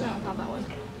 No, not that one.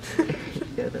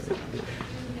 Yeah, that's good.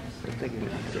 Thank you.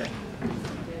 Yeah.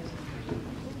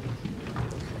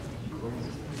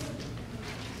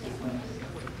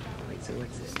 Wait, so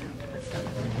what's this?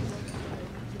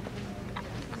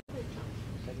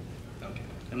 Okay.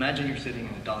 Imagine you're sitting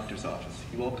in a doctor's office.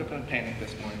 You woke up in a panic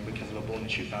this morning because of a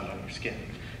blemish you found on your skin.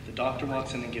 The doctor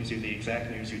walks in and gives you the exact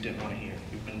news you didn't want to hear.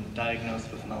 You've been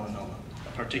diagnosed with melanoma,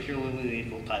 a particularly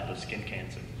lethal type of skin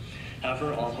cancer.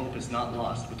 However, all hope is not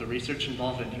lost. With the research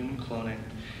involved in human cloning,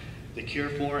 the cure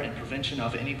for and prevention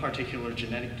of any particular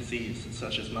genetic disease,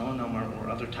 such as melanoma or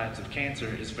other types of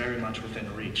cancer, is very much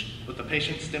within reach. With the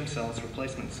patient's stem cells,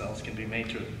 replacement cells can be made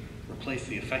to replace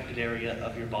the affected area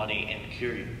of your body and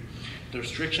cure you. The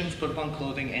restrictions put upon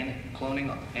clothing and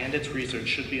cloning and its research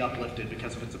should be uplifted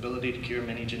because of its ability to cure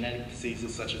many genetic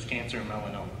diseases such as cancer and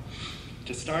melanoma.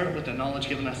 To start with the knowledge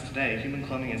given us today, human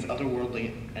cloning has an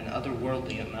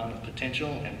otherworldly amount of potential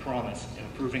and promise in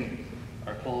improving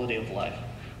our quality of life.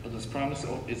 But this promise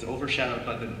is overshadowed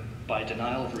by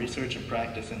denial of research and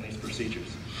practice in these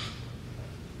procedures.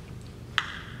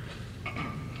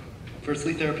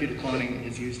 Firstly, therapeutic cloning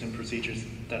is used in procedures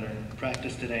that are in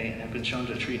practice today and have been shown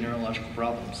to treat neurological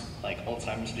problems like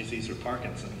Alzheimer's disease or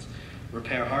Parkinson's,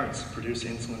 repair hearts, produce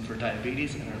insulin for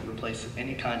diabetes, and replace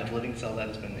any kind of living cell that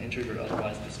has been injured or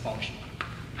otherwise dysfunctional.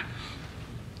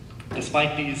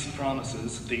 Despite these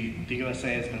promises, the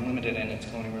USA has been limited in its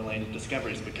cloning-related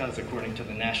discoveries because, according to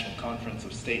the National Conference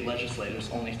of State Legislators,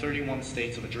 only 31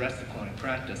 states have addressed the cloning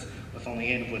practice, with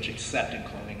only 8 of which accepted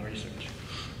cloning research.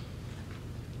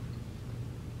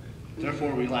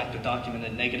 Therefore, we lack the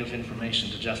documented negative information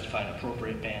to justify an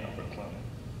appropriate ban over cloning.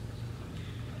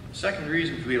 The second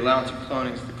reason for the allowance of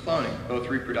cloning is that cloning, both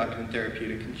reproductive and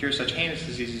therapeutic, can cure such heinous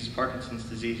diseases as Parkinson's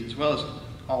disease as well as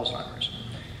Alzheimer's.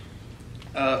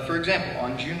 For example,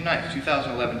 on June 9,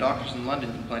 2011, doctors in London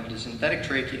implanted a synthetic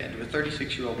trachea into a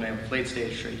 36-year-old man with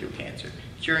late-stage tracheal cancer,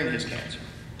 curing his cancer.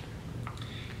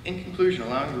 In conclusion,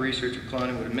 allowing the research of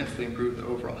cloning would immensely improve the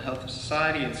overall health of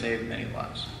society and save many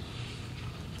lives.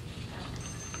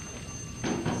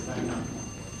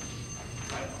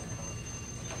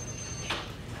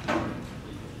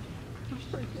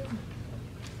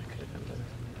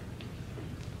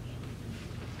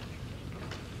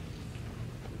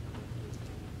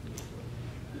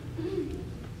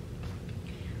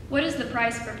 What is the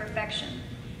price for perfection?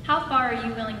 How far are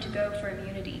you willing to go for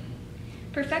immunity?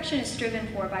 Perfection is striven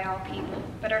for by all people,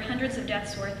 but are hundreds of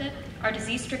deaths worth it? Are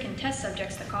disease-stricken test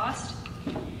subjects the cost?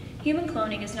 Human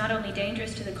cloning is not only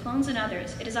dangerous to the clones and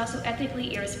others, it is also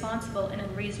ethically irresponsible and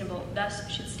unreasonable, thus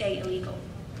should stay illegal.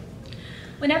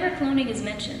 Whenever cloning is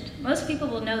mentioned, most people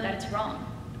will know that it's wrong.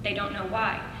 They don't know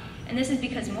why, and this is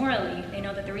because morally, they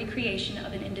know that the recreation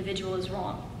of an individual is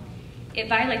wrong. It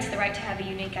violates the right to have a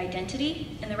unique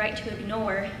identity and the right to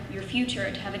ignore your future,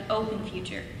 to have an open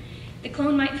future. The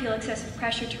clone might feel excessive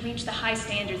pressure to reach the high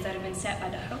standards that have been set by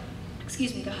the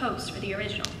host or the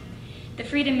original. The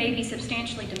freedom may be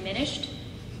substantially diminished,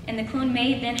 and the clone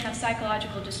may then have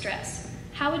psychological distress.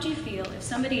 How would you feel if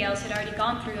somebody else had already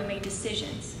gone through and made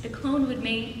decisions? The clone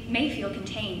may feel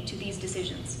contained to these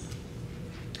decisions.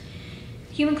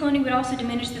 Human cloning would also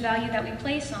diminish the value that we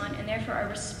place on, and therefore our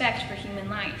respect for human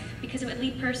life, because it would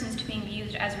lead persons to being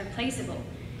viewed as replaceable.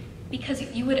 Because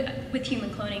with human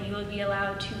cloning, you would be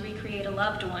allowed to recreate a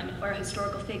loved one or a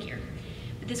historical figure.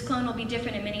 But this clone will be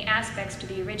different in many aspects to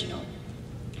the original,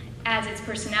 as its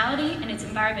personality and its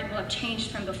environment will have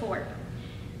changed from before.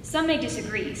 Some may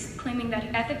disagree, claiming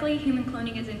that ethically, human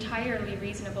cloning is entirely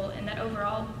reasonable and that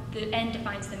overall, the end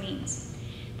defines the means.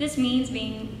 This means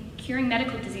curing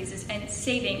medical diseases and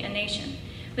saving a nation.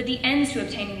 But the ends to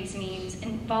obtaining these means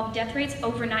involve death rates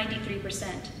over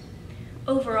 93%.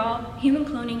 Overall, human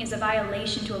cloning is a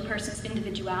violation to a person's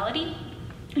individuality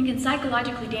and can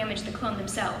psychologically damage the clone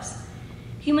themselves.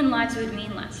 Human lives would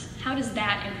mean less. How does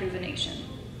that improve a nation?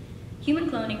 Human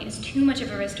cloning is too much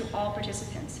of a risk to all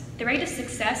participants. The rate of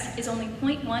success is only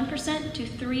 0.1% to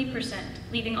 3%,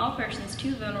 leaving all persons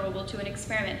too vulnerable to an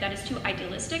experiment that is too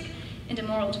idealistic and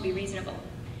immoral to be reasonable.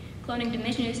 Cloning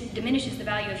diminishes the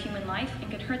value of human life and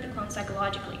can hurt the clone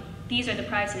psychologically. These are the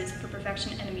prices for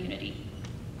perfection and immunity.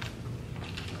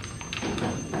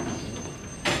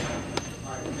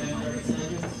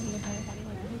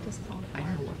 I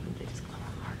know one, they just call it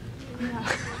hard. Yeah.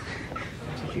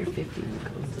 If you're 50, you go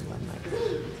into one like.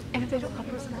 And if they don't have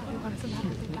personality, what does it matter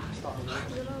if they die?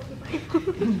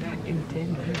 In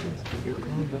 10 years, you're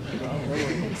cloning up to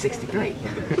 10. 60, great.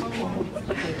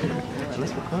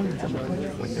 Unless we're cloning someone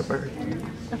when they're birth.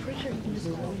 I'm pretty sure you can just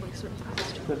clone like certain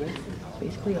costumes.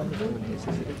 Basically, all the cloning is a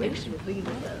fiction.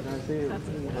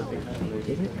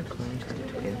 Didn't your clone turn to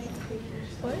twins?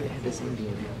 What? They had the same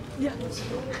DNA. Yeah.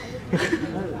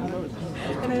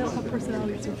 And they don't have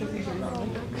personalities or things like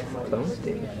that. Clones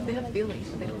do. They have feelings,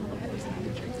 but they don't have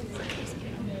personality traits.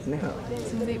 No.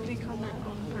 So they become their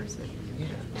own person. Yeah.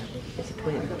 It's a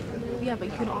twin. Yeah, but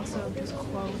you can also just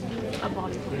clone a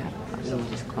body part. Yeah. I mean,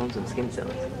 just clone some skin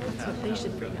cells. That's what they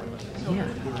should bring up. Yeah.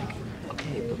 You're like,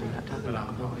 okay, but we're not talking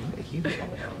about cloning a human. If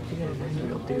you got a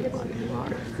 9-year-old dude on in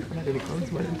water, we're not going to clone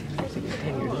someone until he's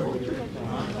 10 years old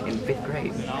in 5th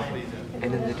grade. And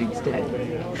then the dude's dead.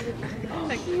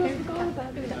 Like, hey,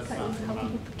 that's how he's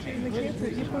helping with the cancer,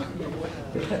 you know?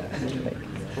 Yeah.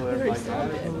 Very sad.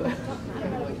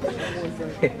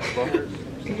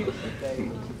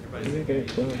 You're gonna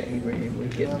clone Abraham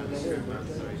Lincoln.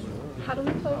 How do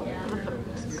we play?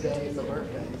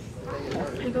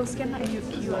 Hey, go scan that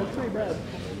QR.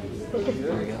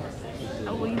 There we go.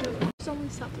 Oh, well, you do. There's only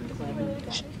something to play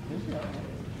with.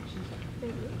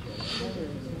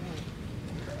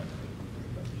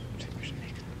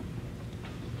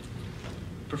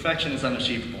 Perfection is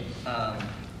unachievable.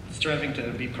 Striving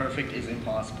to be perfect is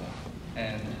impossible,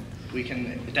 and we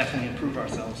can definitely improve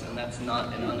ourselves, and that's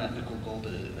not an unethical goal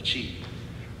to achieve.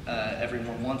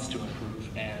 Everyone wants to improve,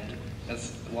 and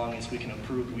as long as we can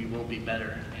improve, we will be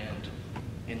better, and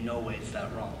in no way is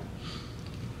that wrong.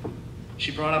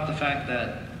 She brought up the fact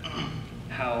that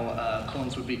how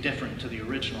clones would be different to the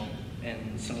original,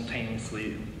 and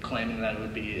simultaneously claiming that it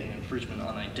would be an infringement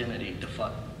on identity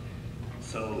default.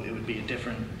 So it would be a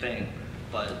different thing,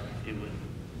 but it would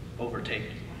overtake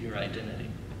your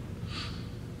identity.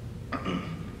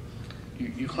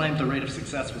 You claimed the rate of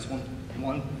success was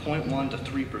 1.1 to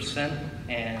 3%,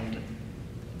 and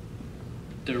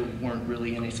there weren't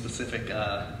really any specific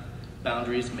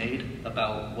boundaries made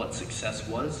about what success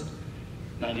was.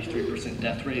 93%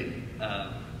 death rate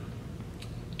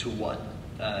to what?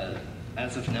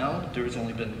 As of now, there has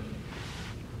only been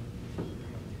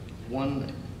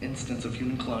one instance of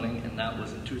human cloning, and that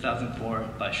was in 2004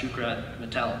 by Shukrat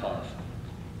Metalipov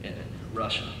in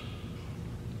Russia.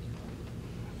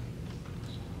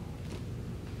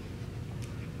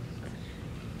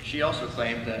 She also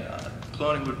claimed that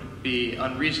cloning would be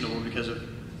unreasonable because of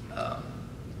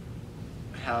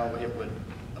how it would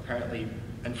apparently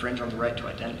infringe on the right to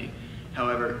identity.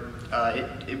 However,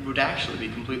 it would actually be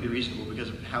completely reasonable because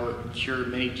of how it would cure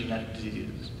many genetic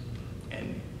diseases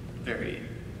and very...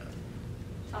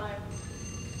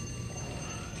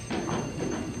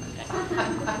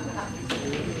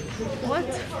 What?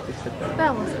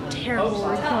 That was a terrible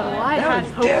rebuttal. I had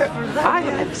hope for that. I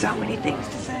had so many things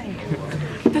to say.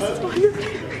 This is why you're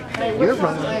here. You're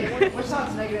wrong. Which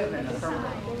side's negative and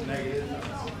affirmative? Negative.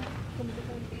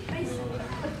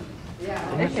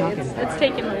 Okay, it's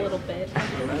taken a little bit.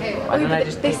 Why don't I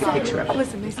just take a picture of it?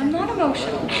 Listen, they said, I'm not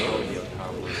emotional.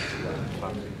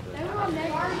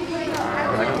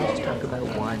 Why don't we just talk about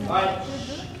one?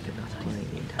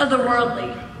 Otherworldly,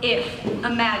 if,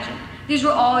 imagine. These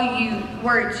were all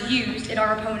words used in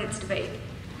our opponent's debate.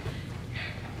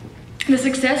 The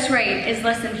success rate is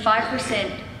less than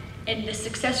 5%, and the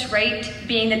success rate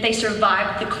being that they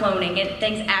survived the cloning and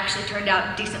things actually turned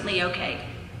out decently okay.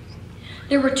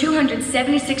 There were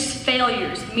 276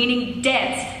 failures, meaning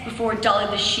deaths, before Dolly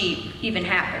the sheep even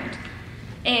happened.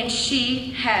 And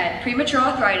she had premature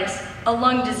arthritis, a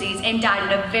lung disease, and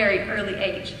died at a very early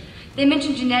age. They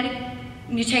mentioned genetic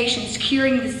mutations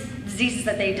curing the diseases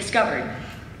that they discovered.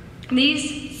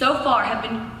 These, so far, have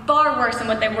been far worse than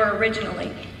what they were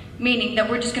originally, meaning that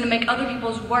we're just going to make other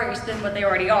people's worse than what they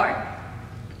already are.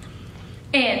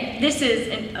 And this is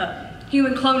a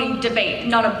human cloning debate,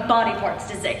 not a body parts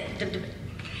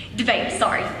debate,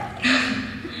 sorry.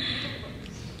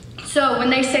 So when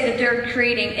they say that they're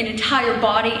creating an entire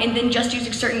body and then just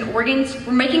using certain organs,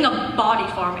 we're making a body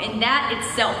farm, and that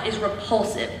itself is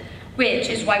repulsive, which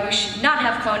is why we should not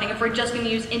have cloning if we're just going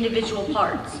to use individual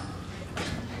parts.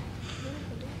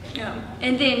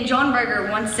 And then John Berger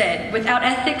once said, "Without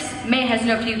ethics, man has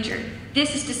no future."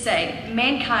 This is to say,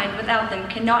 mankind without them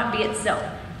cannot be itself.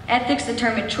 Ethics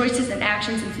determine choices and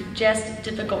actions and suggest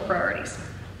difficult priorities.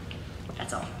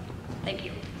 That's all. Thank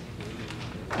you.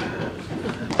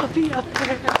 I'll be up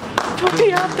there. I'll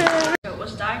be up there.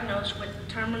 Was diagnosed with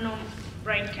terminal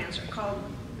brain cancer called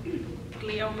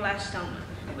glioblastoma,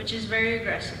 which is very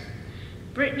aggressive.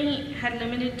 Brittany had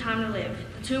limited time to live.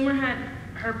 The tumor had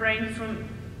her brain from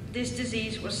this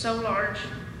disease was so large,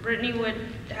 Brittany would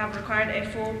have required a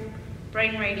full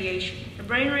brain radiation. The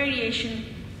brain radiation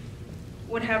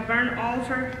would have burned all of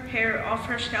her hair off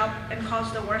her scalp and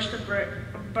caused the worst of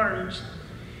burns.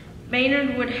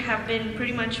 Maynard would have been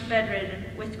pretty much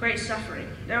bedridden with great suffering.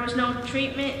 There was no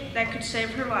treatment that could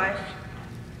save her life.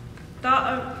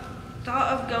 Thought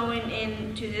of going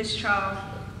into this trial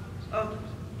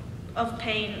of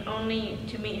pain only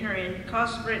to meet her end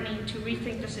caused Brittany to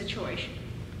rethink the situation.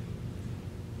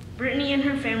 Brittany and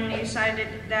her family decided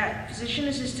that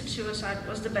physician-assisted suicide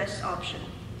was the best option.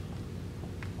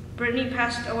 Brittany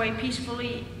passed away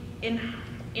peacefully in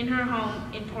her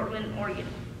home in Portland, Oregon,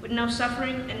 with no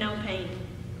suffering and no pain.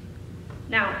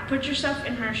 Now, put yourself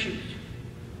in her shoes.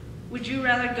 Would you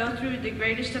rather go through the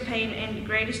greatest of pain and the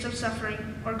greatest of suffering,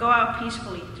 or go out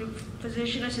peacefully through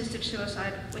physician-assisted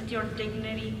suicide with your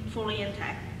dignity fully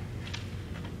intact?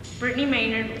 Brittany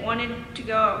Maynard wanted to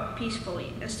go out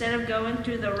peacefully instead of going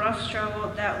through the rough struggle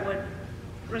that would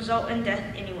result in death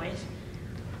anyways.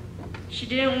 She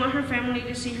didn't want her family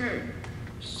to see her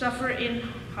suffer in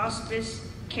hospice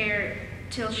care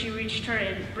till she reached her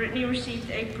end. Brittany received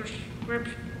a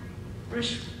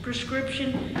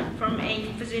prescription from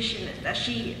a physician that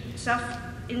she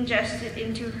self-ingested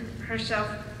into herself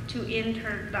to end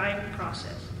her dying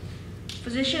process.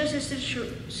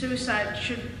 Physician-assisted suicide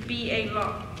should be a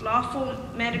lawful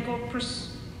medical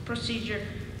procedure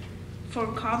for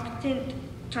competent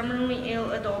terminally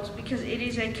ill adults because it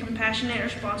is a compassionate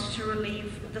response to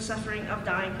relieve the suffering of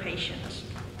dying patients.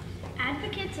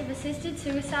 Advocates of assisted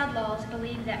suicide laws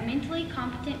believe that mentally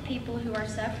competent people who are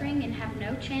suffering and have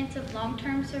no chance of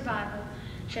long-term survival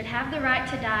should have the right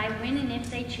to die when and if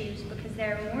they choose because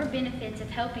there are more benefits of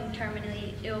helping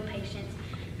terminally ill patients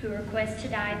who request to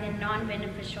die than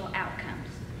non-beneficial outcomes.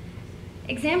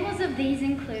 Examples of these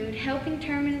include helping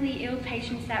terminally ill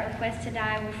patients that request to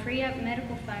die will free up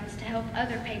medical funds to help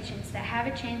other patients that have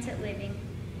a chance at living.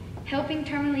 Helping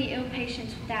terminally ill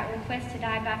patients that request to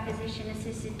die by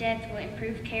physician-assisted death will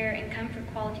improve care and comfort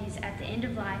qualities at the end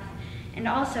of life, and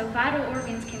also vital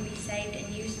organs can be saved and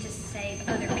used to save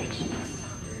other patients.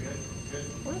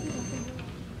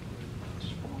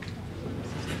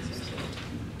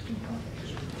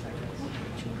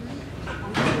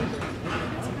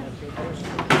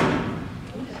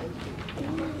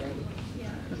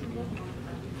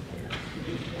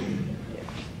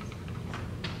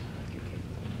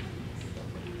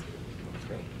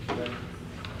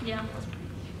 Yeah.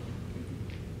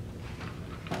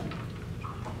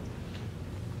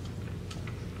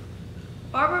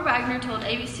 Barbara Wagner told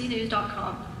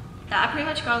ABCnews.com that I pretty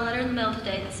much got a letter in the mail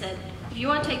today that said, if you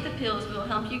want to take the pills, we will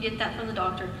help you get that from the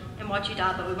doctor and watch you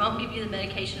die, but we won't give you the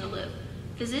medication to live.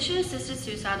 Physician-assisted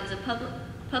suicide is a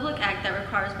public act that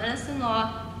requires medicine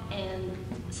law and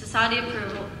society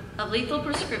approval of lethal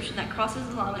prescription that crosses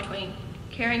the line between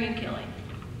caring and killing.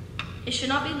 It should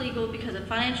not be legal because of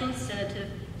financial incentive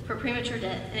for premature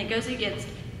death, and it goes against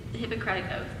the Hippocratic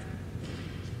Oath.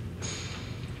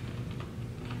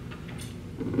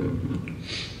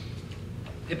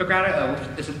 Hippocratic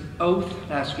Oath is an oath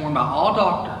that is sworn by all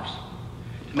doctors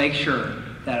to make sure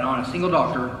that on a single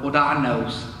doctor will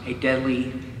diagnose a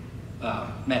deadly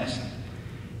medicine.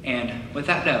 And with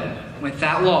that note, with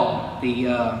that law,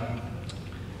 the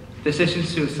physician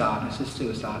suicide, assisted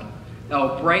suicide,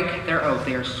 they'll break their oath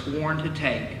they are sworn to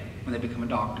take when they become a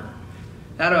doctor.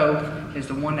 That oath is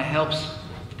the one that helps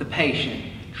the patient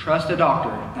trust the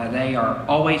doctor that they are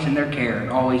always in their care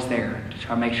and always there to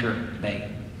try to make sure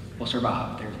they will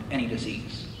survive if there's any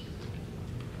disease.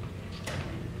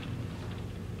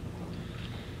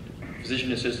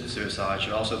 Physician-assisted suicide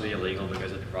should also be illegal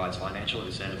because it provides financial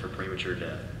incentive for premature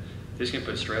death. This can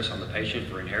put stress on the patient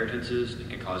for inheritances and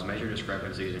can cause major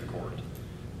discrepancies in court.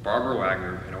 Barbara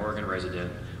Wagner, an Oregon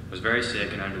resident, was very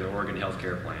sick and under the Oregon health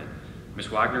care plan. Ms.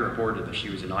 Wagner reported that she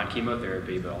was denied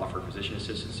chemotherapy but offered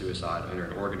physician-assisted suicide under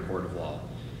an Oregon court of law.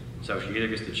 So she either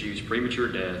gets to choose premature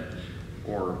death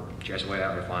or she has to wait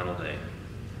out her final day.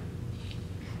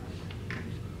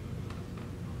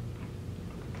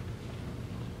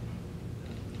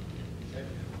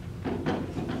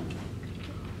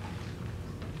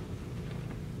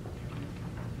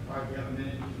 All right, we have a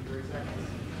minute and 30 seconds.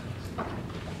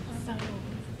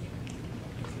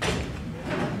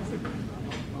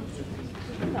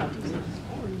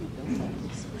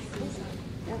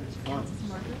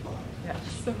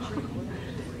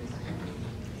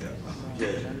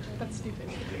 That's stupid.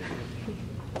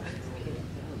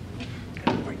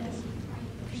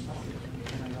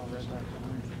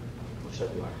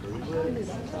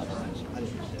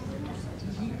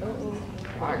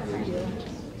 I agree.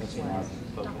 That's why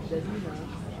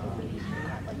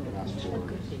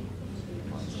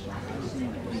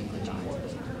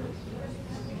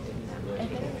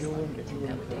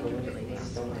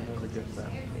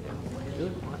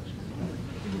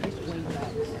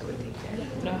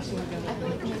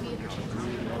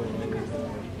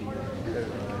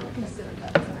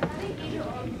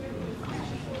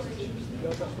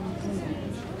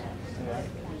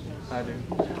I do.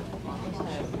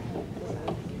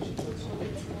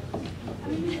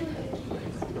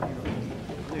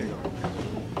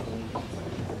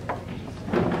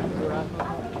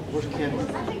 Where's Kenley?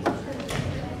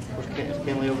 Is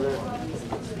Kenley over there?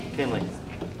 Kenley,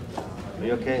 are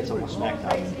you okay? It's almost snack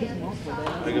time.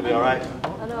 Are you gonna be all right?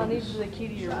 I know, I need the key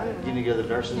to your room. You need to go to the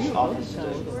nurse's office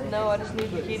too? No, I just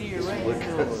need the key to your room.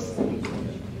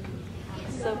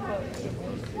 So close.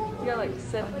 You got like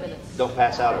 7 minutes. Don't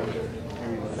pass out over here.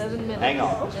 7 minutes. Hang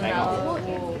on, And hang I on. will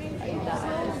die.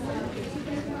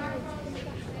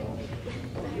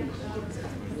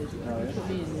 Oh,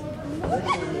 yeah? And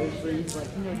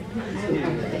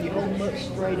you hold them up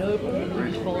straight up and then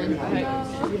you just fall in your back.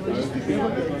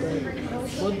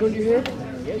 Blood go to your head?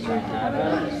 Yes, sir.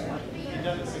 You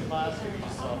done this in class or you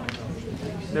just saw?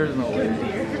 There's no way.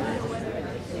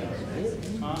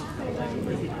 Huh?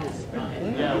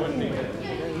 Yeah, it wouldn't be good.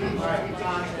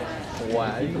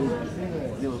 Wow.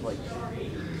 It was like.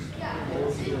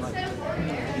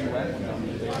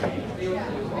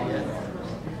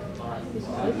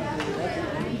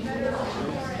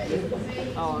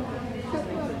 Oh,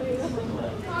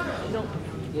 no.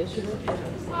 Yes, you do.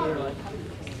 You're like.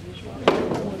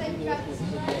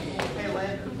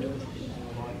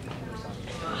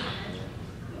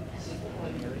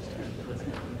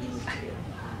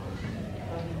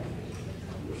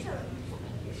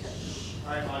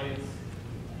 All right, audience.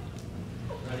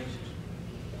 Ready?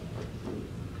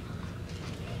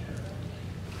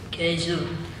 Okay, so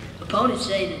opponents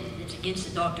say that it's against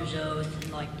the doctor's oath,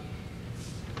 and like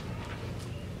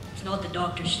it's not the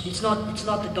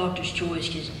doctor's choice,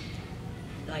 because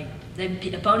like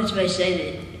opponents may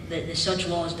say that such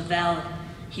laws devalue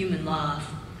human life.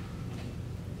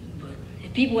 But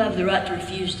if people have the right to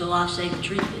refuse the life-saving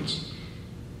treatments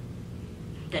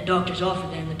that doctors offer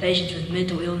them, the patients with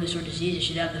mental illness or diseases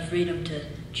should have the freedom to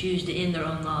choose to end their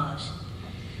own lives.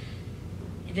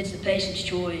 If it's the patient's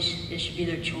choice, it should be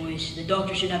their choice. The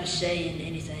doctor shouldn't have a say in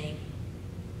anything.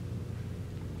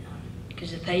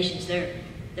 Because the patients, they're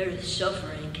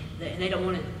suffering. They don't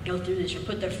want to go through this or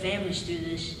put their families through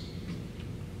this.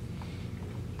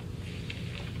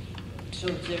 So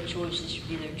it's their choice, it should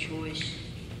be their choice.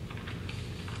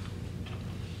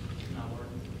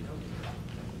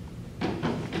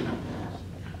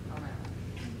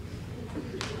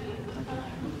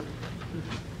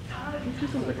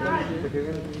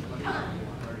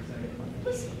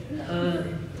 Uh,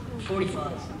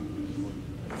 45.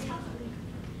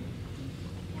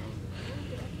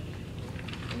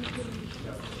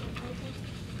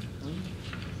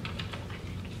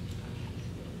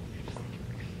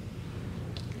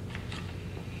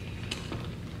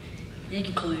 In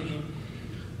conclusion,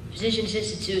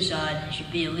 physician-assisted suicide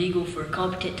should be illegal for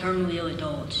competent terminally ill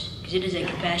adults because it is a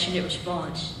compassionate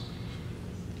response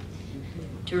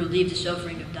to relieve the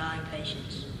suffering of dying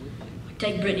patients.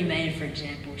 Take Brittany Maynard, for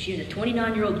example. She was a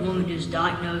 29-year-old woman who was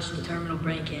diagnosed with terminal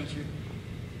brain cancer.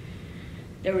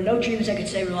 There were no treatments that could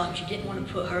save her life, but she didn't want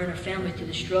to put her and her family through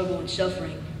the struggle and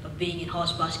suffering of being in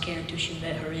hospice care until she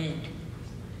met her end.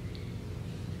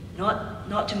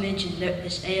 Not to mention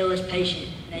this ALS patient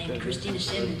named Christina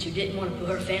Simmons, who didn't want to put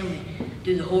her family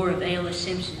through the horror of ALS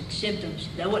symptoms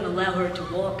that wouldn't allow her to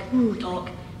walk, talk,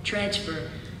 transfer,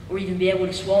 or even be able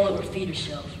to swallow or feed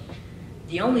herself.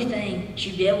 The only thing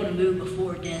she'd be able to move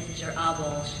before her death is her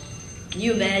eyeballs. Can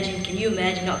you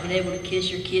imagine not being able to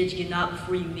kiss your kids goodnight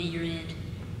before you meet your end?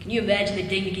 Can you imagine the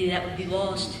dignity that would be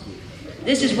lost?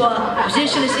 This is why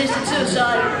physician-assisted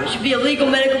suicide should be a legal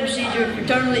medical procedure for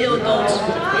terminally ill adults.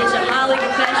 It's a highly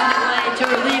compassionate way to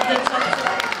relieve them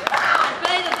suffering. I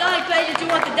pray the dying patients who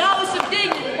want to die with some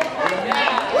dignity.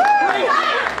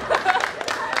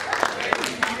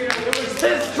 It was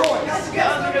his choice.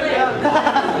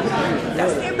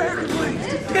 That's the American way.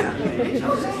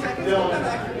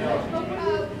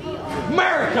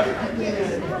 America!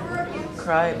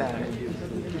 Cry about it.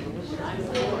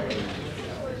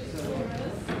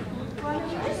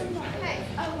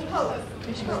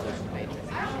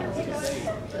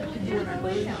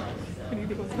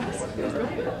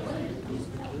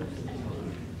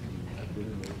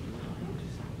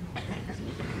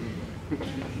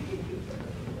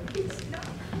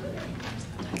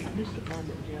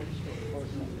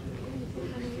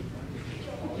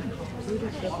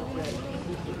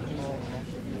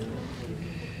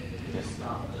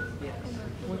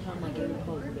 One time I gave a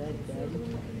call to Daddy.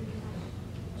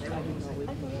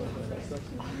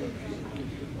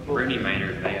 Brittany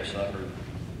Maynard may have suffered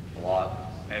a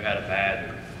lot, may have had a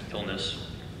bad illness,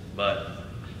 but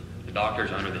the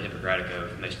doctors are under the Hippocratic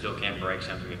Oath, and they still can't break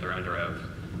something if they're under oath.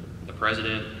 The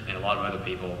president and a lot of other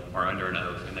people are under an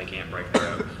oath, and they can't break their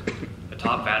oath. The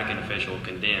top Vatican official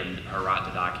condemned her Right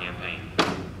to Die campaign.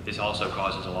 This also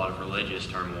causes a lot of religious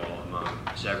turmoil among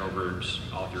several groups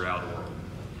all throughout the world.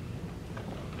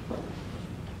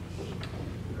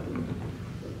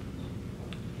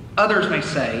 Others may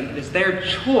say it is their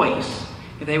choice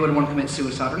if they would want to commit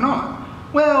suicide or not.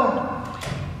 Well,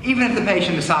 even if the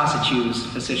patient decides to choose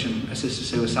physician-assisted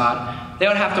suicide, they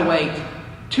would have to wait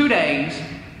 2 days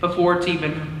before it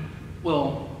even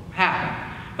will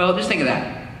happen. Well, just think of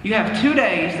that. You have 2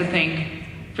 days to think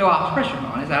if your life's pressure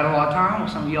on. Is that a lot of time? Well,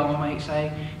 some of y'all might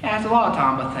say, yeah, it's a lot of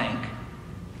time, but think.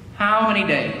 How many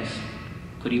days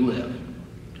could you live?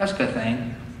 That's a good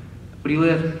thing. Would you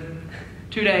live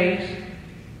 2 days,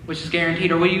 which is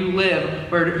guaranteed, or will you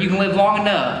live where you can live long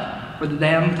enough for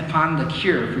them to find the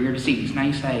cure for your disease? Now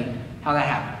you say, how'd that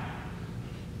happen?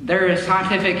 There is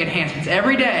scientific enhancements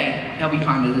every day to help you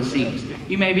find the disease.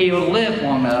 You may be able to live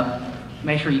long enough to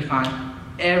make sure you find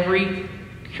every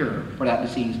cure for that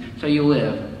disease so you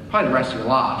live probably the rest of your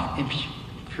life in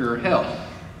pure health.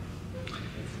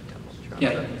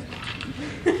 Yeah.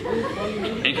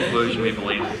 In conclusion, we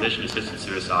believe that physician-assisted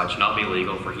suicide should not be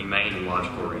legal for humane and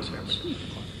logical reasons.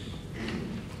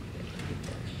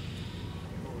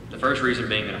 The first reason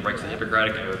being that it breaks the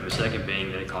Hippocratic Oath, and the second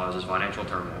being that it causes financial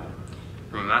turmoil.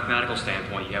 From a mathematical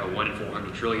standpoint, you have a 1 in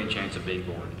 400 trillion chance of being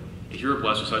born. If you were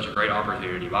blessed with such a great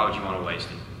opportunity, why would you want to waste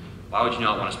it? Why would you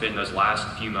not want to spend those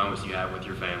last few moments you have with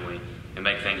your family and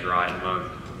make things right among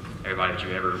everybody that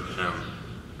you've ever known?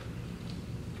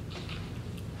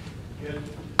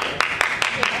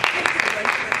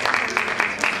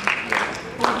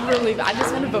 Really, I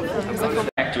just want to vote for him.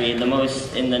 Factory in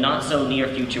the not so near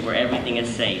future where everything is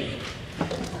safe.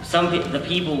 The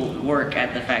people work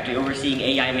at the factory overseeing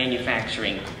AI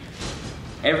manufacturing.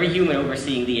 Every human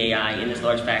overseeing the AI in this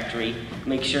large factory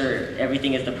makes sure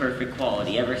everything is the perfect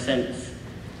quality. Ever since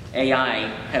AI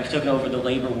have taken over the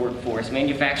labor workforce,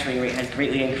 manufacturing rate has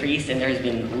greatly increased and there has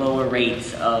been lower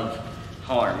rates of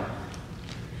harm.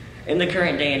 In the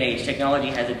current day and age, technology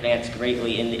has advanced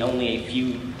greatly in only a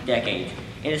few decades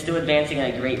and is still advancing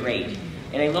at a great rate.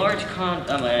 And a large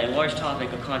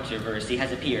topic of controversy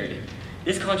has appeared.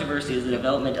 This controversy is the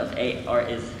development of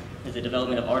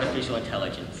artificial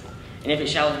intelligence, and if it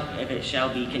shall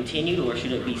be continued or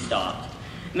should it be stopped.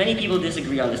 Many people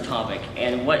disagree on this topic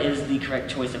and what is the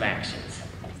correct choice of actions.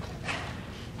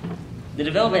 The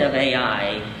development of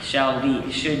AI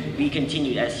should be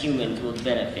continued as humans will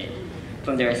benefit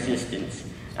from their assistance.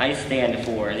 I stand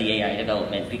for the AI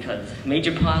development because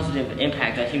major positive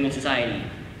impact on human society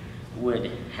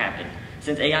would happen,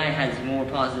 since AI has more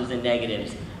positives than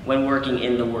negatives when working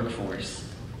in the workforce.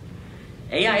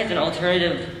 AI is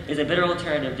a better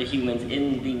alternative to humans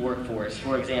in the workforce.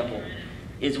 For example,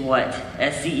 is what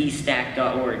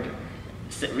scestack.org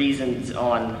reasons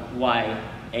on why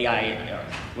AI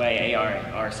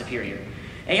are superior.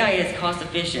 AI is cost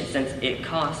efficient since it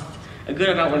costs a good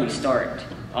amount when you start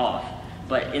off,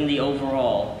 but in the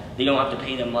overall, they don't have to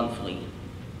pay them monthly.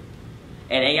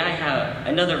 And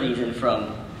another reason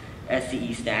from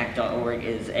scestack.org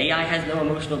is AI has no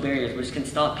emotional barriers, which can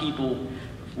stop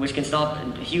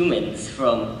humans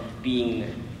from being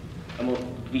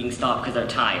stopped because they're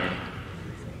tired,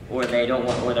 or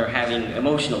they're having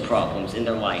emotional problems in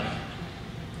their life.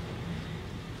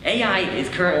 AI is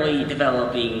currently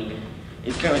developed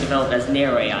as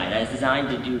narrow AI that is designed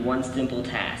to do one simple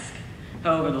task.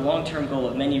 However, the long-term goal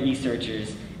of many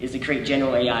researchers is to create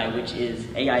general AI, which is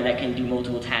AI that can do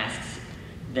multiple tasks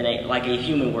like a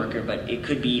human worker, but it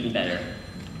could be even better.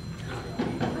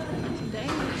 Today,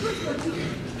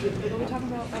 what are we talking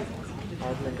about?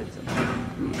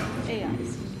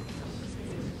 AIs.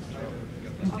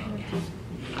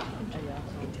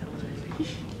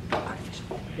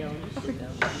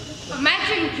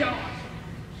 Imagine John.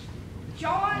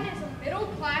 John is a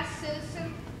middle-class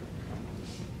citizen.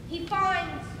 He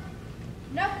finds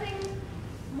nothing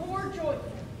more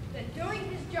joyful than doing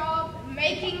his job and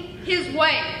making his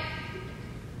way.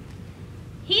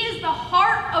 He is the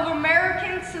heart of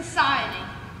American society.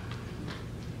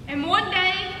 And one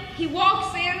day, he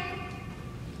walks in,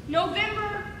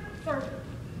 November 3rd,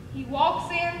 he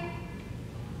walks in,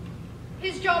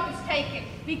 his job is taken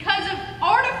because of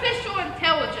artificial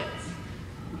intelligence.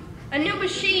 A new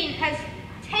machine has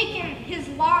taken his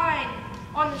line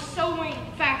on the sewing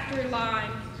factory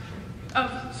line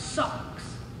of socks.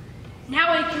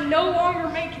 Now he can no longer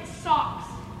make his socks.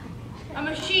 A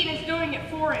machine is doing it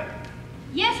for him.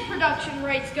 Yes, production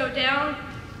rates go down.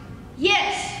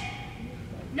 Yes,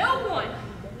 no one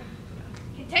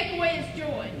can take away his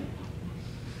joy,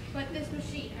 but this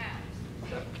machine has.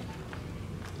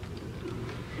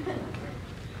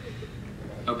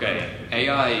 Okay,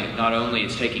 AI not only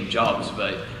is taking jobs,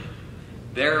 but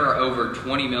there are over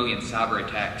 20 million cyber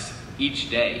attacks each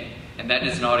day, and that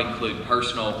does not include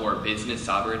personal or business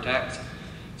cyber attacks.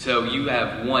 So you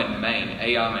have one main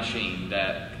AI machine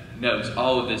that knows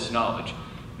all of this knowledge.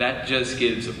 That just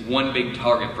gives one big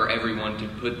target for everyone to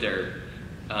put their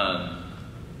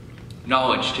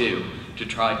knowledge to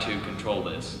try to control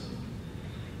this.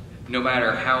 No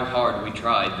matter how hard we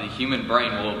try, the human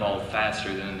brain will evolve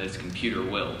faster than this computer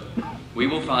will. We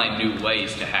will find new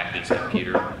ways to hack this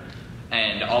computer,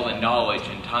 and all the knowledge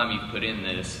and time you've put in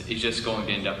this is just going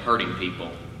to end up hurting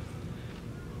people.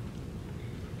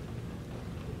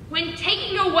 When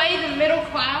taking away the middle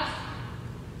class,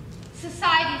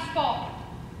 societies fall.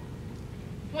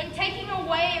 When taking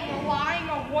away and relying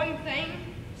on one thing,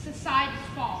 societies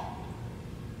fall.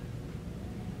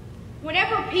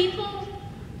 Whenever people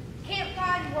can't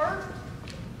find work,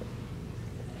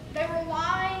 they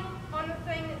rely on the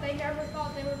thing that they never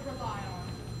thought they would rely on.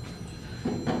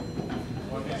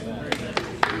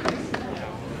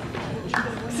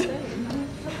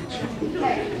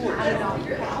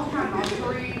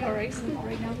 All right, so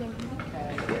right now though.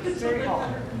 It's very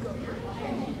hard.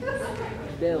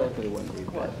 They'll if they want to,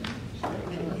 but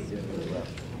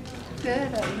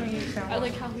good. I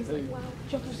like how he's like, wow,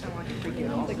 Joker sound like a freaking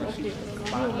I was like,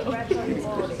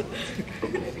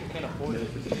 okay, can't afford it.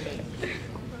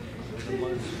 I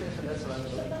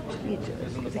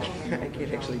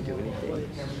can't actually do anything,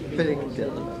 but I can tell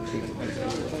them.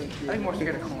 I think more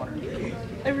scared of corner.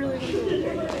 I really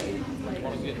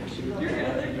want to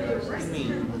go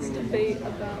this debate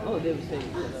about. Oh, they were saying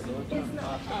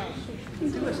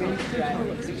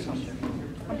Do something.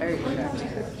 I'm very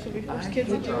distracted. Should we force kids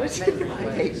to do it?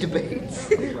 I hate debates.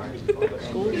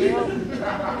 School's out.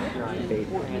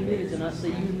 14 minutes and I say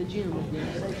you in the gym with me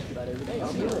sex about every day.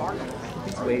 I'll be hard.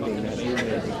 It's waving, not doing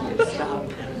it. Stop.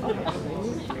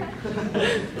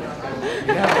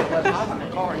 Yeah, but I'm in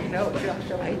the car, you know it.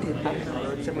 I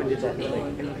did. Someone did that.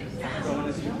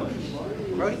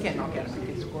 Brody can't knock out a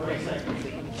kid's score.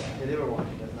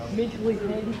 Mentally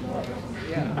handicapped.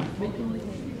 Yeah. Mentally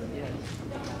handicapped.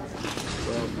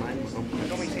 Well, mine's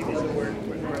Don't we say this is a word? so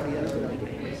I'm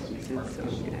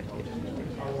gonna have to get it.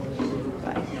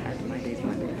 But as my days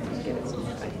Monday, I just get it. So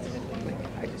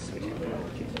I just switch it to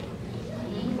Tuesday.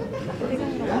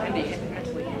 I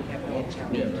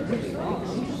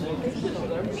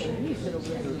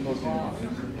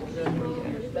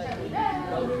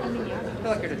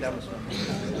feel like you're the devil's one.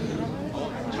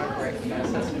 Am I correct?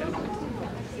 That's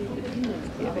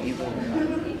Yeah, but you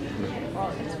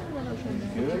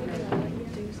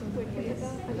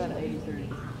I got an 83.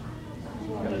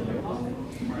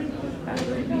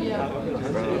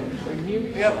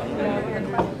 Yep.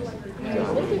 The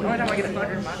only time I get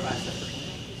 100 in my class.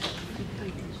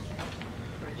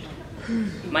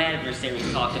 My adversary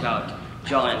talked about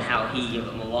John and how he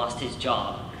lost his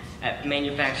job at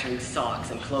manufacturing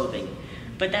socks and clothing,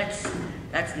 but that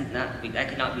could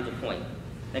not be the point.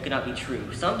 That could not be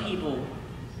true. Some people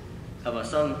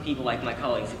like my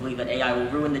colleagues believe that AI will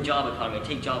ruin the job economy and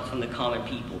take jobs from the common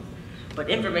people. But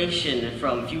information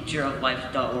from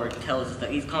futureoflife.org tells us that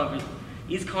these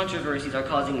controversies are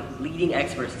causing leading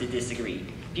experts to disagree.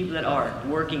 People that are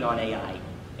working on AI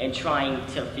and trying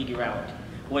to figure out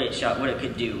what it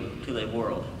could do to the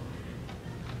world.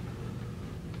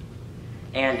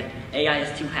 And AI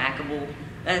is too hackable.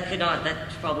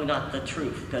 That's probably not the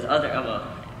truth, because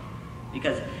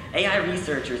AI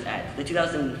researchers at the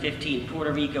 2015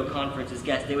 Puerto Rico conferences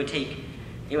guessed it would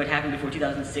happen before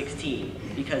 2016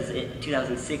 because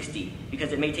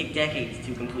it may take decades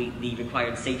to complete the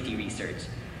required safety research,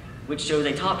 which shows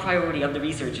a top priority of the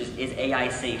researchers is AI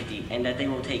safety, and that they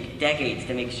will take decades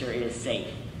to make sure it is safe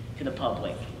to the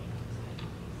public.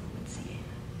 Let's see.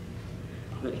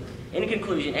 Good. In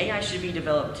conclusion, AI should be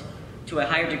developed to a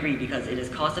higher degree because it is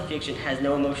cost-efficient, has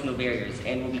no emotional barriers,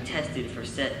 and will be tested for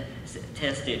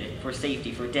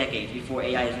safety for decades before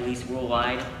AI is released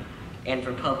worldwide and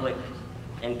for public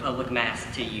mass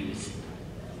to use.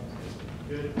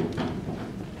 Good.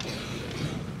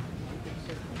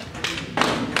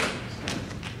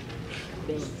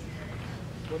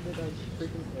 What did I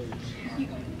freaking say?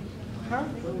 Huh?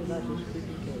 What did I just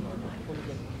freaking say?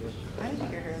 I didn't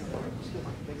think your hair in the water. Just get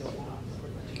my big old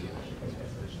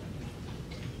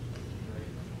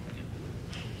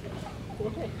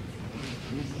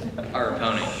Our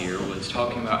opponent here was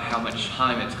talking about how much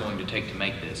time it's going to take to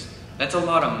make this. That's a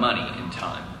lot of money and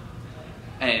time.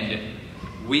 And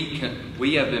we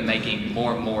have been making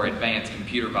more and more advanced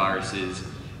computer viruses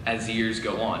as the years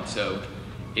go on. So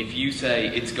if you say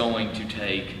it's going to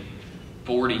take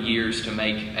 40 years to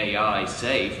make AI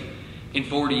safe, in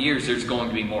 40 years there's going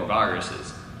to be more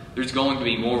viruses. There's going to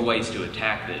be more ways to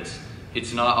attack this.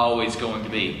 It's not always going to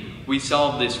be, we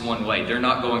solved this one way, they're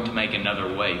not going to make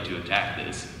another way to attack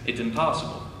this. It's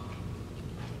impossible.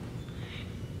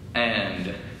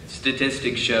 And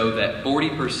statistics show that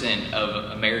 40%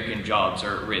 of American jobs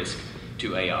are at risk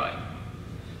to AI.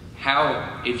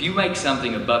 If you make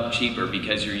something $1 cheaper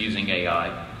because you're using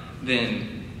AI,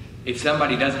 then if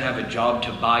somebody doesn't have a job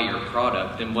to buy your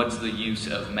product, then what's the use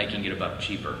of making it $1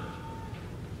 cheaper?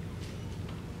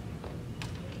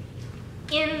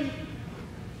 In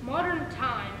modern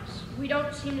times, we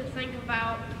don't seem to think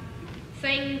about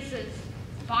things as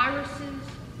viruses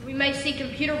We may see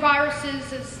computer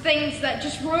viruses as things that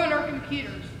just ruin our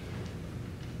computers.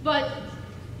 But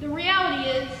the reality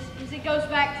is it goes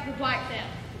back to the Black Death.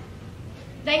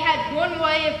 They had one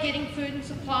way of getting food and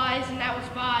supplies, and that was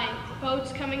by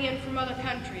boats coming in from other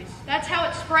countries. That's how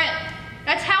it spread.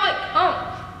 That's how it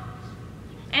comes.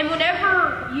 And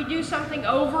whenever you do something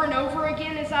over and over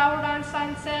again, as Albert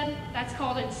Einstein said, that's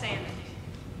called insanity.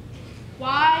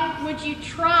 Why would you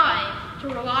try to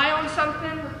rely on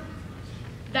something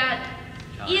that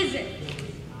isn't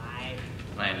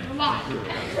reliable?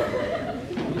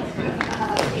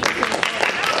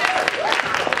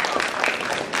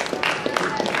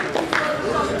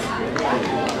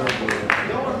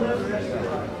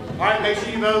 All right, make sure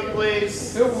you vote,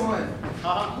 please. Who won?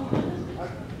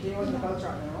 Can you listen to votes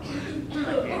right now?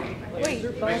 Wait.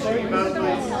 Make sure you vote,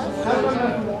 please.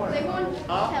 They won.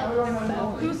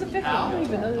 Who's the fifth one? I don't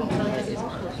even know.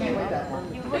 Can't wait that long.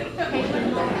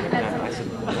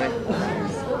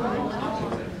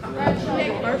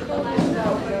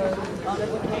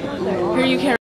 Here you can.